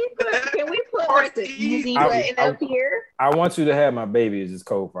 Can we put like the easy button up here? I want you to have my baby is just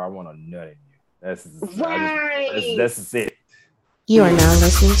code for I want a nut in you. That's it. You are now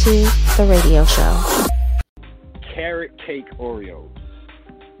listening to The Radio Show. Carrot cake Oreos.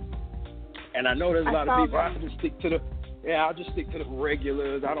 And I know there's a lot of people, I'll just stick to the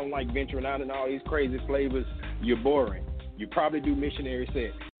regulars. I don't like venturing out in all these crazy flavors. You're boring. You probably do missionary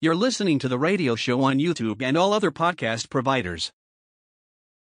sex. You're listening to The Radio Show on YouTube and all other podcast providers.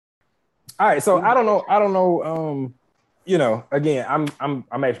 All right, so I don't know. Again, I'm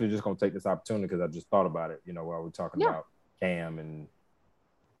actually just gonna take this opportunity because I just thought about it. While we're talking about Cam, and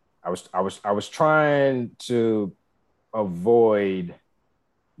I was trying to avoid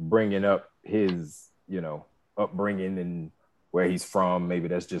bringing up his upbringing and where he's from. Maybe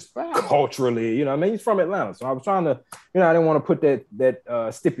that's just culturally, he's from Atlanta. So I was trying to, I didn't want to put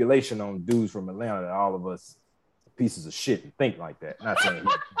that stipulation on dudes from Atlanta that all of us pieces of shit and think like that. Not saying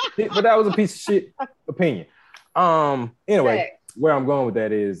but that was a piece of shit opinion. Anyway, where I'm going with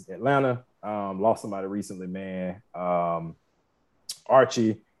that is Atlanta lost somebody recently, man.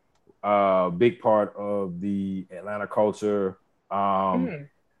 Archie, big part of the Atlanta culture.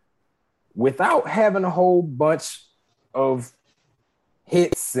 without having a whole bunch of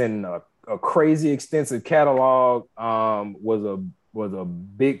hits and a crazy extensive catalog, was a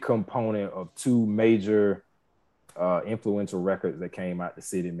big component of two major influential records that came out the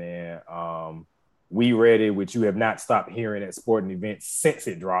city, man. We Ready, which you have not stopped hearing at sporting events since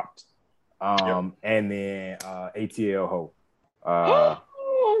it dropped. And then ATL Ho. I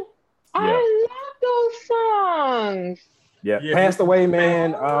love those songs. Yeah, passed away,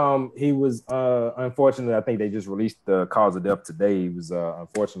 man. He was unfortunately, I think they just released the cause of death today. He was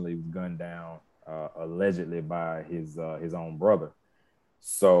unfortunately gunned down allegedly by his own brother.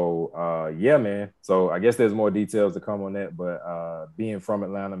 So yeah, man. So I guess there's more details to come on that, but being from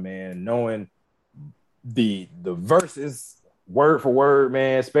Atlanta, man, knowing the verses word for word,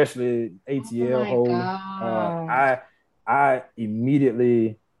 man, especially ATL Ho, I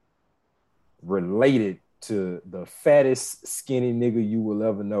immediately related to the fattest skinny nigga you will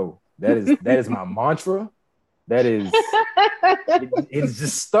ever know. That is my mantra. That is it's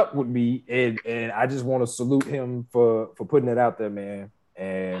just stuck with me, and I just want to salute him for putting it out there, man,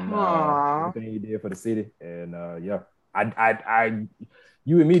 and everything he did for the city. And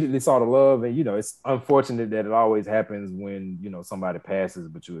you immediately saw the love, and it's unfortunate that it always happens when somebody passes,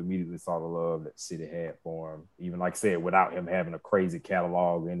 but you immediately saw the love that the city had for him, even like I said, without him having a crazy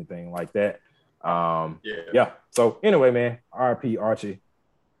catalog or anything like that. So anyway, man, R.I.P. Archie.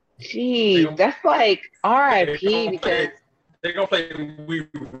 Gee, that's like R.I.P. because they're gonna play We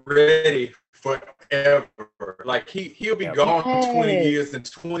Ready forever. Like he'll be gone for 20 years, and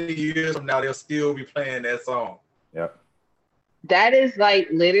 20 years from now they'll still be playing that song. Yep. That is like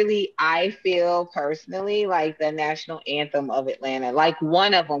literally, I feel personally like the national anthem of Atlanta. Like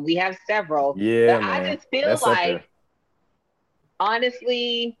one of them. We have several. Yeah, but man. I just feel like,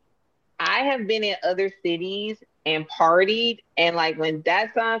 honestly, I have been in other cities and partied, and like when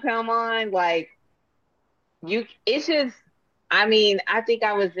that song come on, like it's just, I think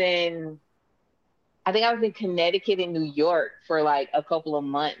I was in Connecticut and New York for like a couple of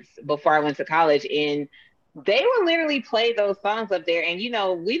months before I went to college, and they would literally play those songs up there. And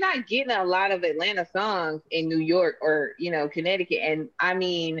we're not getting a lot of Atlanta songs in New York or Connecticut, and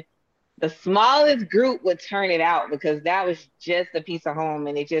the smallest group would turn it out because that was just a piece of home,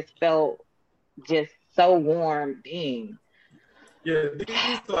 and it just felt just so warm. Dang. Yeah,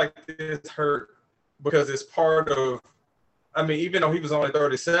 things like this hurt because it's part of, even though he was only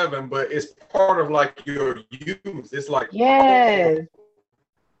 37, but it's part of like your youth. It's like, yes,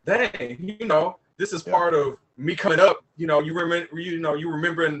 dang, this is part of me coming up. You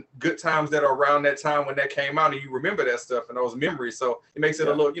remembering good times that are around that time when that came out, and you remember that stuff and those memories. So it makes it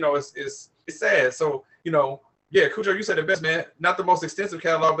a little, it's sad. So Cujo, you said the best, man. Not the most extensive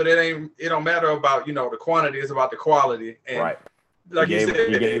catalog, but it don't matter about the quantity. It's about the quality. And right. Like he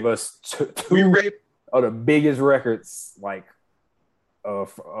gave us two of the biggest records, like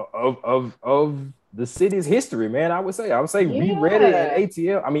of the city's history, man. I would say We Ready and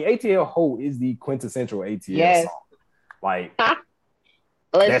ATL. ATL Ho is the quintessential ATL song. Like,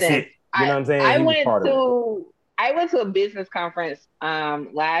 listen, that's it. You know what I'm saying? I went to a business conference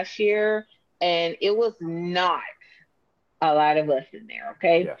last year, and it was not a lot of us in there,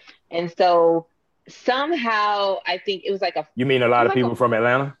 okay? Yeah. And so somehow I think it was like You mean a lot of people from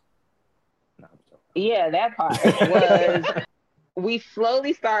Atlanta? Yeah, that part was. We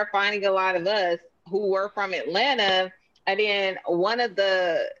slowly started finding a lot of us who were from Atlanta, and then one of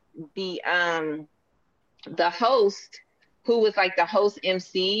the host, who was like the host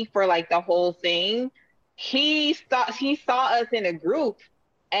MC for like the whole thing, he saw us in a group,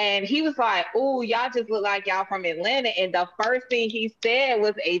 and he was like, "Oh, y'all just look like y'all from Atlanta." And the first thing he said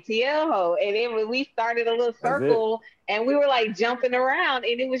was ATL Ho. And then when we started a little circle, and we were like jumping around,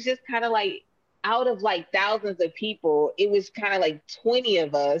 and it was just kind of like, out of like thousands of people, it was kind of like 20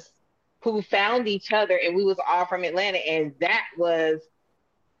 of us who found each other, and we was all from Atlanta. And that was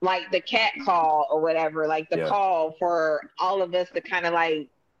like the cat call or whatever, like the call for all of us to kind of like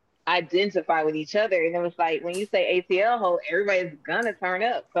identify with each other. And it was like, when you say ATL Ho, everybody's gonna turn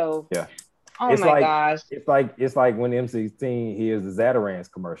up. So oh it's my gosh. It's like when M16 hears the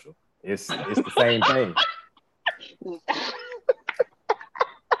Zatarans commercial. It's the same thing.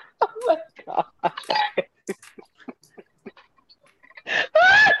 God.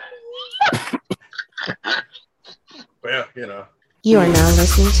 Well, You are now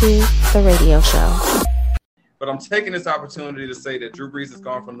listening to The Radio Show. But I'm taking this opportunity to say that Drew Brees has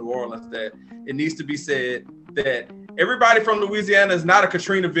gone from New Orleans, that it needs to be said that everybody from Louisiana is not a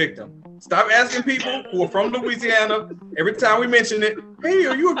Katrina victim. Stop asking people who are from Louisiana every time we mention it, "Hey,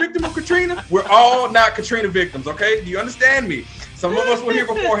 are you a victim of Katrina?" We're all not Katrina victims, okay? Do you understand me? Some of us were here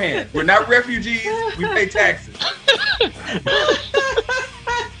beforehand. We're not refugees. We pay taxes.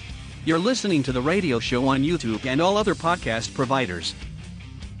 You're listening to the radio show on YouTube and all other podcast providers.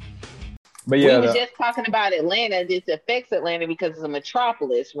 But yeah, we were just talking about Atlanta. This affects Atlanta because it's a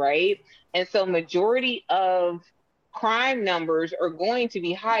metropolis, right? And so majority of crime numbers are going to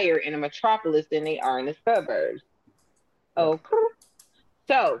be higher in a metropolis than they are in the suburbs. Okay.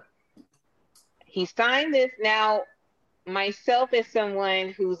 So he signed this. Now, myself as someone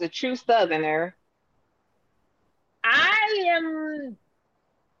who's a true Southerner, I am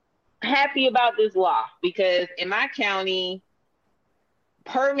happy about this law because in my county,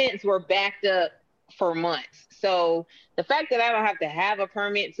 permits were backed up for months. So the fact that I don't have to have a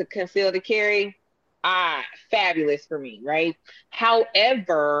permit to conceal the carry, fabulous for me, right?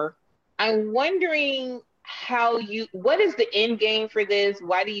 However, I'm wondering what is the end game for this?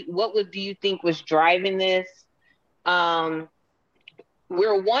 Do you think was driving this? We're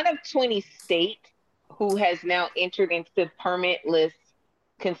one of 20 states who has now entered into permitless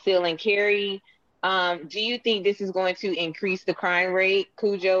conceal and carry. Do you think this is going to increase the crime rate,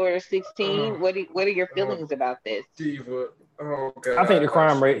 Cujo, or 16? What are your feelings about this? Diva. Oh God. I think the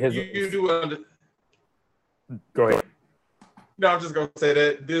crime rate has. You do Go ahead. No, I'm just gonna say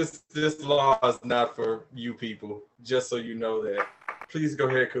that this law is not for you people. Just so you know that. Please go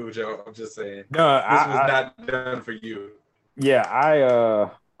ahead, Cujo. I'm just saying. No, this was not done for you. Yeah, I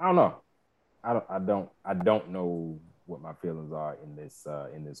don't know. I don't know what my feelings are in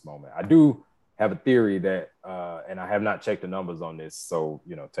this moment. I do have a theory that, and I have not checked the numbers on this, so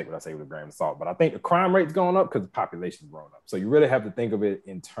take what I say with a grain of salt. But I think the crime rate's going up because the population's grown up. So you really have to think of it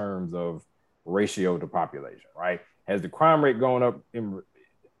in terms of ratio to population, right? Has the crime rate gone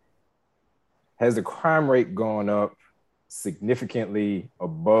up significantly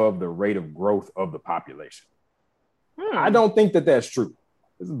above the rate of growth of the population? I don't think that that's true.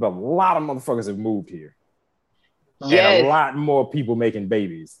 There's a lot of motherfuckers have moved here. Yes. And a lot more people making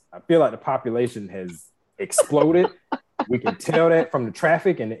babies. I feel like the population has exploded. We can tell that from the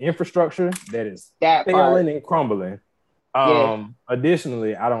traffic and the infrastructure that is failing and crumbling.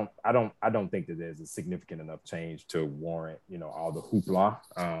 Additionally, I don't think that there's a significant enough change to warrant, all the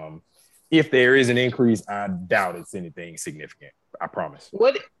hoopla. If there is an increase, I doubt it's anything significant. I promise.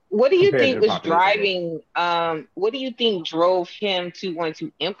 What do you think was driving? What do you think drove him to want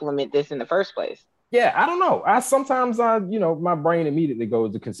to implement this in the first place? Yeah, I don't know. Sometimes my brain immediately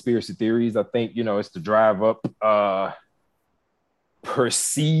goes to conspiracy theories. I think, it's to drive up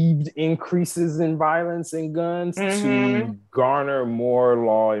perceived increases in violence and guns to garner more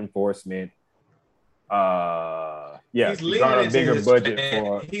law enforcement. Garner a bigger budget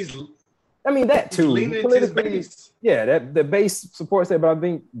for. That too. Politically, that the base supports that, but I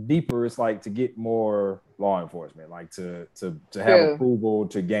think deeper it's like to get more law enforcement, like to have approval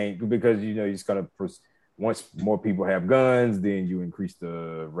to gain, because you're just gonna once more people have guns, then you increase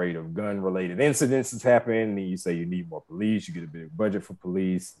the rate of gun-related incidences happen, and you say you need more police, you get a big budget for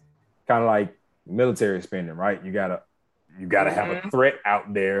police, kind of like military spending, right? You gotta have a threat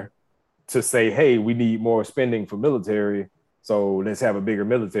out there to say, hey, we need more spending for military. So let's have a bigger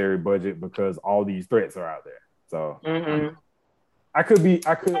military budget because all these threats are out there. So I could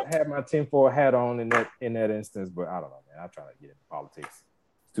have my tinfoil hat on in that instance, but I don't know, man. I'm trying to get into politics.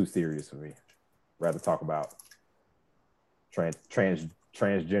 It's too serious for me. I'd rather talk about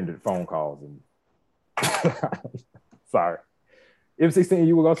transgendered phone calls and sorry. M16,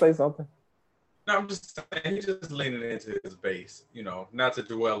 you were gonna say something? No, I'm just saying he's just leaning into his base, not to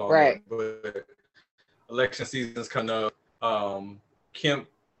dwell on it, but election season's coming up. Kemp,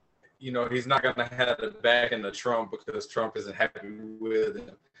 he's not going to have the backing of Trump because Trump isn't happy with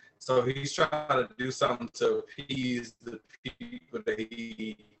him. So he's trying to do something to appease the people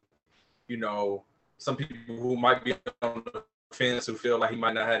that some people who might be on the fence who feel like he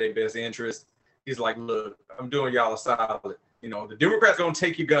might not have their best interest. He's like, look, I'm doing y'all a solid. The Democrats going to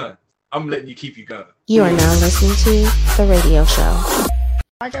take your gun. I'm letting you keep your gun. You are now listening to The Radio Show.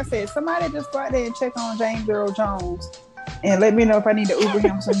 Like I said, somebody just go out there and check on James Earl Jones and let me know if I need to Uber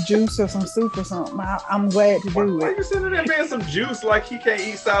him some juice or some soup or something. I'm glad to do it. Why are you sending that man some juice like he can't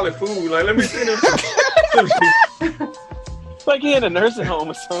eat solid food? Like, let me send him some like he in a nursing home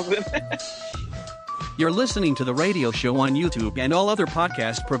or something. You're listening to the radio show on YouTube and all other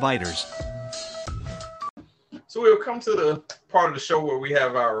podcast providers. So we'll come to the part of the show where we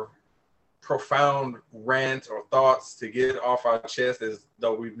have our profound rant or thoughts to get off our chest, as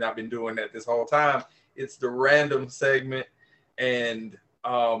though we've not been doing that this whole time. It's the random segment, and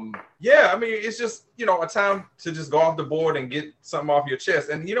yeah, I mean, it's just, you know, a time to just go off the board and get something off your chest.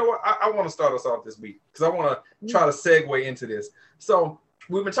 And you know what? I want to start us off this week because I want to try to segue into this. So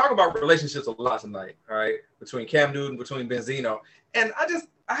we've been talking about relationships a lot tonight, all right, between Cam Newton, between Benzino. And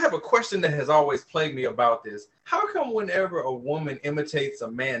I have a question that has always plagued me about this. How come whenever a woman imitates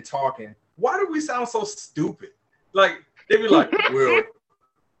a man talking, why do we sound so stupid? Like, they be like, well,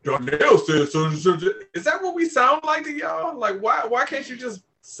 Darnell said so. Is that what we sound like to y'all? Like, why can't you just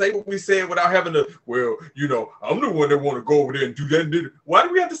say what we said without having to, well, you know, I'm the one that want to go over there and do that. Why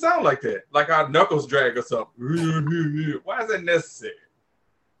do we have to sound like that? Like our knuckles drag us up. Why is that necessary?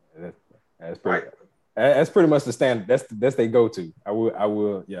 That's pretty. Right. That's pretty much the standard. That's they go to. I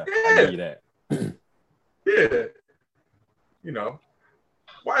will. Yeah. I give you that. Yeah. You know,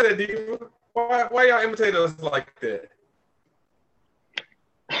 why that diva? Why y'all imitate us like that?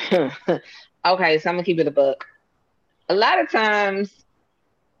 Okay, so I'm gonna keep it a buck. A lot of times,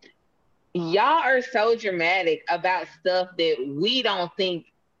 y'all are so dramatic about stuff that we don't think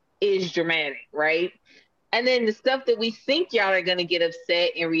is dramatic, right? And then the stuff that we think y'all are gonna get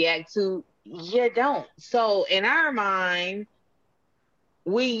upset and react to, you don't. So in our mind,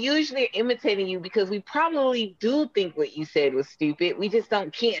 we usually are imitating you because we probably do think what you said was stupid. We just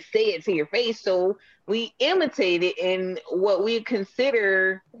can't say it to your face. So we imitate it in what we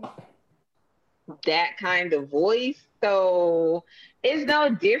consider that kind of voice. So it's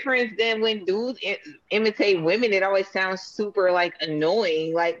no difference than when dudes imitate women. It always sounds super like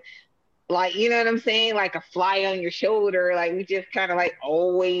annoying. Like, you know what I'm saying? Like a fly on your shoulder. Like we just kind of like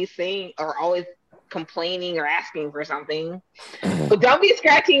always saying or always complaining or asking for something. But don't be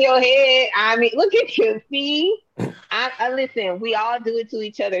scratching your head. I mean, look at you. See? I listen, we all do it to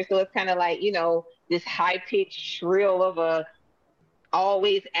each other. So it's kind of like, you know, this high-pitched shrill of a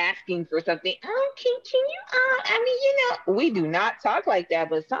always asking for something. Oh, can you? I mean, you know, we do not talk like that,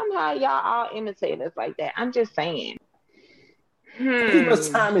 but somehow y'all all imitate us like that. I'm just saying. Take as much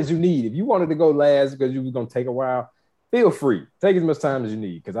time as you need. If you wanted to go last because you was gonna take a while, feel free. Take as much time as you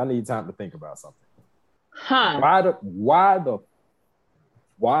need because I need time to think about something. Huh?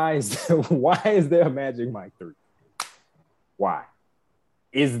 Why is there a Magic Mike 3? Why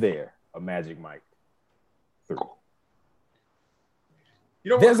is there a Magic Mike 3?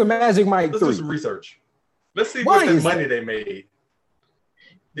 You know, there's a Magic Mike 3. Let's do some research. Let's see what money they made.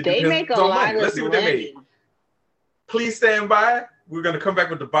 They make a lot of Let's see what they made. Please stand by. We're going to come back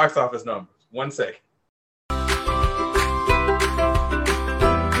with the box office numbers. 1 second.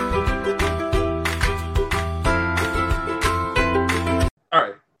 All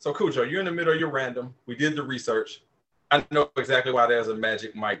right. So, Cujo, you're in the middle of your random. We did the research. I know exactly why there's a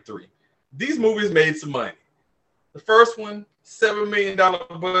Magic Mike 3. These movies made some money. The first one, $7 million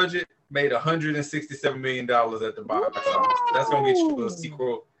budget, made $167 million at the box office. That's going to get you a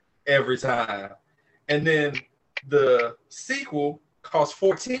sequel every time. And then the sequel cost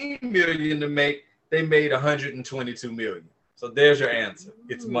 $14 million to make. They made $122 million. So there's your answer.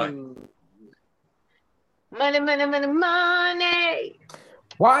 It's money. Money, money, money, money.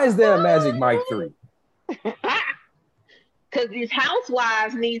 Why is there a Magic Mike 3? Because these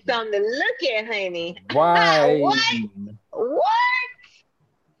housewives need something to look at, honey. Why? What?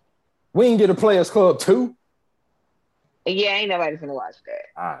 We didn't get a Players Club 2? Yeah, ain't nobody gonna watch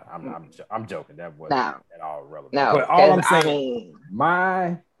that. I'm joking. That wasn't at all relevant. No, but all I'm saying,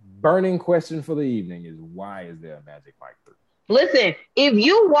 my burning question for the evening is why is there a Magic Mike 3? Listen, if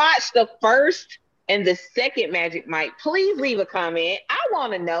you watch the first and the second Magic Mike, please leave a comment. I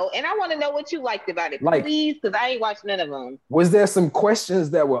want to know, and I want to know what you liked about it, please, because I ain't watched none of them. Was there some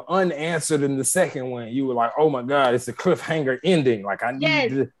questions that were unanswered in the second one? You were like, "Oh my God, it's a cliffhanger ending." Like I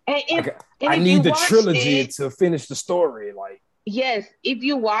need, I need the trilogy to finish the story. Like, yes, if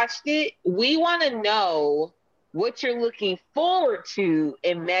you watched it, we want to know what you're looking forward to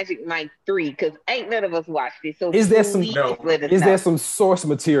in Magic Mike 3, because ain't none of us watched it. So is there some source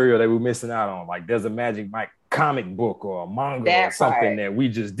material that we're missing out on? Like there's a Magic Mike comic book or a manga or something that we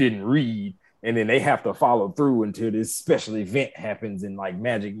just didn't read, and then they have to follow through until this special event happens in like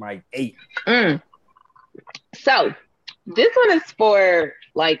Magic Mike 8. So this one is for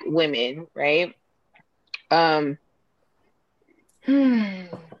like women, right? I'm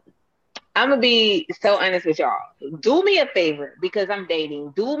gonna be so honest with y'all. Do me a favor, because I'm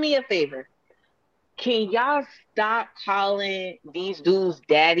dating. Do me a favor. Can y'all stop calling these dudes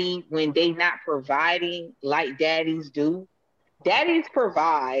daddy when they not providing like daddies do? Daddies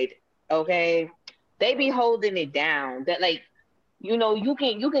provide, okay? They be holding it down. That like, you know, you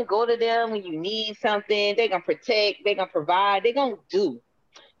can go to them when you need something. They're gonna protect. They're gonna provide. They're gonna do.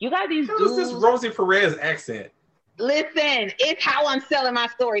 You got these dudes. What's this Rosie Perez accent? Listen, it's how I'm selling my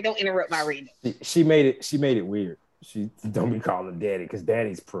story. Don't interrupt my reading. She made it weird. She don't be calling daddy because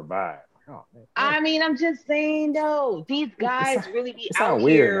daddy's provide. Oh, man. I mean, I'm just saying though, these guys really be out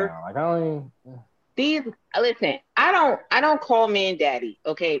weird here. Now. Like I don't even... Listen, I don't call men daddy,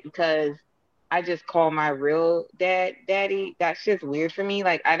 okay? Because I just call my real dad daddy. That's just weird for me.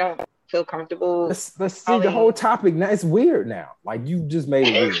 Like I don't feel comfortable. Let's see the whole topic now. It's weird now. Like you just made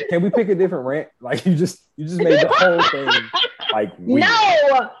it weird. Can we pick a different rant? Like you just made the whole thing like weird.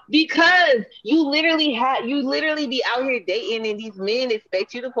 No, because you literally be out here dating and these men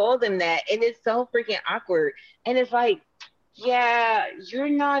expect you to call them that, and it's so freaking awkward. And it's like, yeah, you're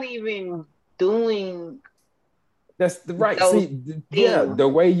not even doing. That's the right. See, yeah, the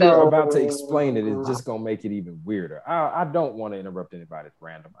way you're about to explain it is just gonna make it even weirder. I don't want to interrupt anybody. It's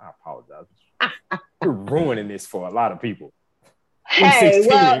random. I apologize. You're ruining this for a lot of people. Hey,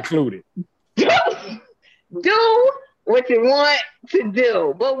 well, included. Do what you want to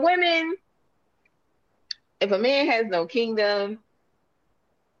do, but women, if a man has no kingdom,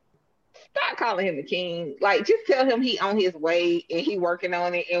 stop calling him a king. Like, just tell him he on his way and he working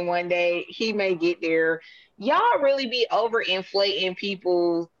on it, and one day he may get there. Y'all really be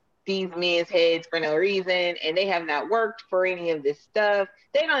overinflating these men's heads for no reason, and they have not worked for any of this stuff.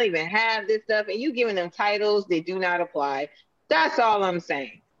 They don't even have this stuff, and you giving them titles that do not apply. That's all I'm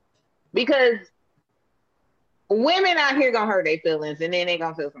saying. Because women out here gonna hurt their feelings, and then they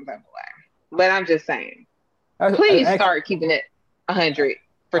gonna feel some type of way. But I'm just saying, please start keeping it 100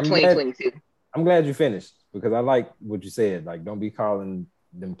 for 2022. I'm glad you finished, because I like what you said. Like, don't be calling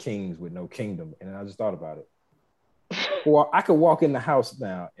them kings with no kingdom. And I just thought about it. Well, I could walk in the house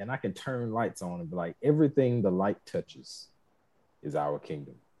now and I can turn lights on and be like, everything the light touches is our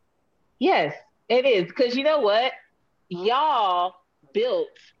kingdom. Yes, it is. Because you know what? Y'all built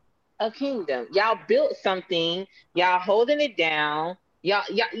a kingdom. Y'all built something. Y'all holding it down. Y'all,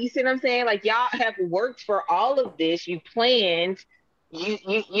 you see what I'm saying? Like, y'all have worked for all of this. You planned.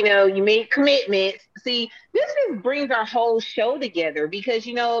 You know, you made commitments. See, this just brings our whole show together, because,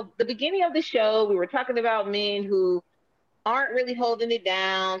 you know, the beginning of the show, we were talking about men who aren't really holding it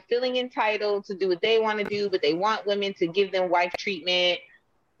down, feeling entitled to do what they want to do, but they want women to give them wife treatment.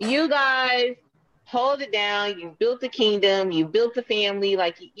 You guys hold it down. You built the kingdom. You built the family.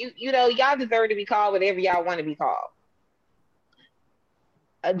 Like, you know, y'all deserve to be called whatever y'all want to be called.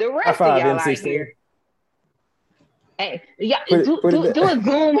 The rest of y'all out here. Hey, yeah, do a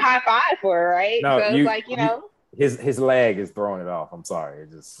Zoom high five for her, right? No, so it's like, you know, his lag is throwing it off. I'm sorry.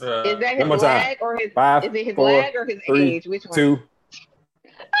 It just is that his lag or his 5, is it his 4, lag or his 3, age? Which one? 2.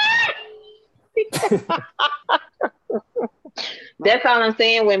 That's all I'm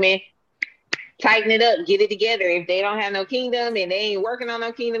saying, women. Tighten it up, get it together. If they don't have no kingdom and they ain't working on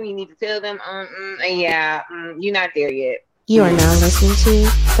no kingdom, you need to tell them, you're not there yet. You are now listening to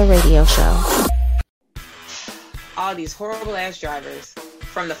The Radio Show. All these horrible ass drivers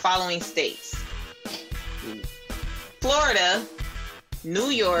from the following states: Florida, New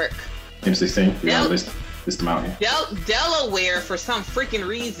York, M16. List them out here. Delaware for some freaking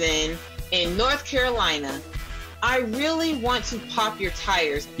reason, and North Carolina. I really want to pop your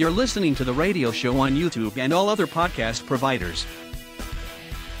tires. You're listening to The Radio Show on YouTube and all other podcast providers.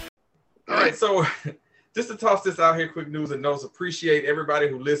 All right, so just to toss this out here, quick news and notes. Appreciate everybody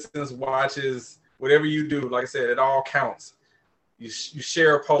who listens, watches, whatever you do. Like I said, it all counts. You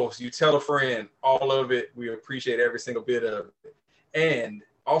share a post, you tell a friend, all of it. We appreciate every single bit of it. And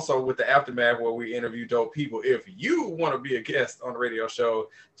also with the Aftermath, where we interview dope people. If you want to be a guest on the radio show,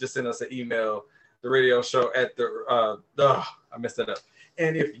 just send us an email. The radio show at I messed that up.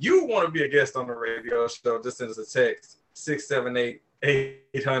 And if you want to be a guest on the radio show, just send us a text,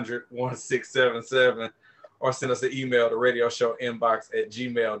 678-800-1677, or send us an email to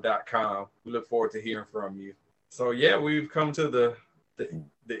radioshowinbox@gmail.com. We look forward to hearing from you. So yeah, we've come to the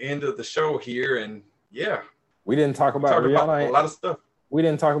end of the show here, and yeah. We didn't talk about Rihanna. A lot of stuff. We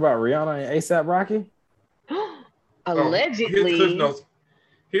didn't talk about Rihanna and A$AP Rocky. Allegedly.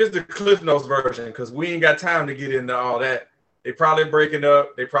 Here's the Cliff Notes version, because we ain't got time to get into all that. They probably breaking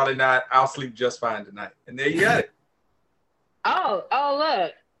up. They probably not. I'll sleep just fine tonight. And there you got it. Oh,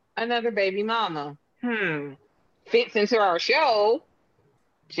 look. Another baby mama. Fits into our show.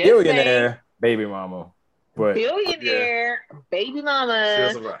 Billionaire baby mama. But billionaire baby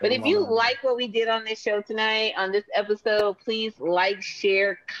mama. Right. But if you like what we did on this show tonight, on this episode, please like,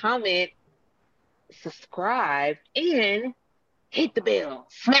 share, comment, subscribe, and hit the bell,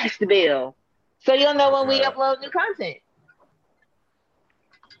 smash the bell, so you'll know when we upload new content.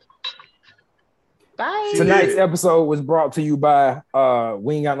 Bye. Tonight's episode was brought to you by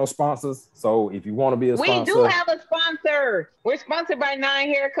we ain't got no sponsors. So if you want to be a sponsor, we do have a sponsor. We're sponsored by Nine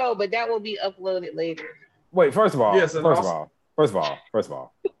Hair Co, but that will be uploaded later. Wait, first of all, Yes, first of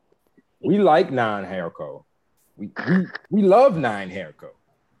all, we like Nine Hair Co. We love Nine Hair Co.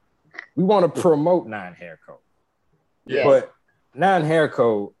 We want to promote Nine Hair Co. Yes. But Nine Hair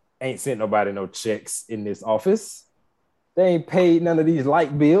Co. ain't sent nobody no checks in this office. They ain't paid none of these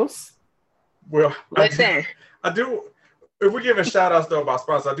light bills. Well, listen, I do. If we give a shout out though about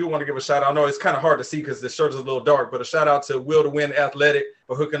sponsors, I do want to give a shout out. I know it's kind of hard to see because the shirt is a little dark, but a shout out to Will to Win Athletic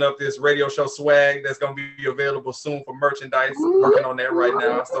for hooking up this radio show swag that's going to be available soon for merchandise. Working on that right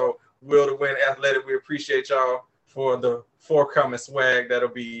now. So Will to Win Athletic, we appreciate y'all for the forthcoming swag that'll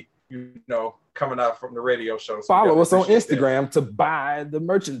be, coming out from the radio show. So follow us on Instagram to buy the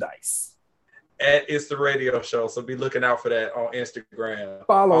merchandise. At It's the Radio Show, so be looking out for that on Instagram.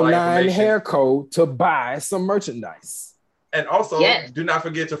 Follow Nine Hair Co. to buy some merchandise. And also, do not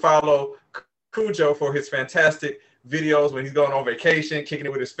forget to follow Cujo for his fantastic videos when he's going on vacation, kicking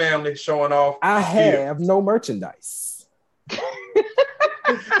it with his family, showing off. I have no merchandise.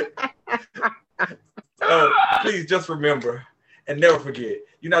 So please just remember and never forget,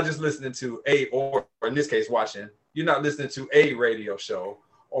 you're not just listening to or in this case, watching. You're not listening to a radio show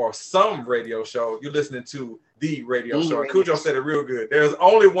or some radio show. You're listening to the radio show. And Cujo said it real good. There's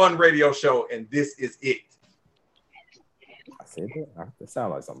only one radio show, and this is it. I said that. That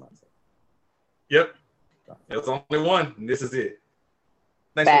sounds like something I said. Yep. There's only one, and this is it.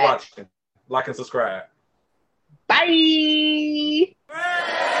 Thanks for watching. Like and subscribe. Bye.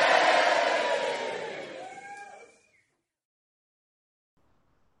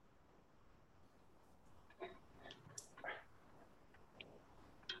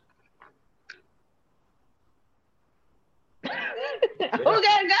 Who's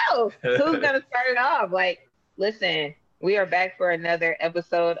gonna go? Who's gonna start it off? Like, listen, we are back for another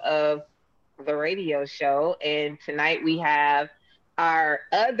episode of the radio show, and tonight we have our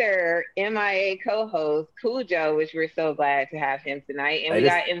other MIA co-host, Cujo, which we're so glad to have him tonight, and we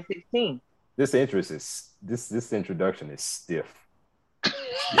got M16. This introduction is stiff. Yeah,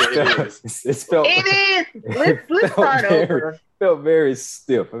 it is. It is. Let's start over. Felt very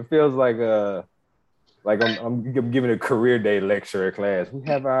stiff. It feels like I'm giving a career day lecture at class. We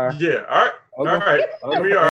have our all right. We are.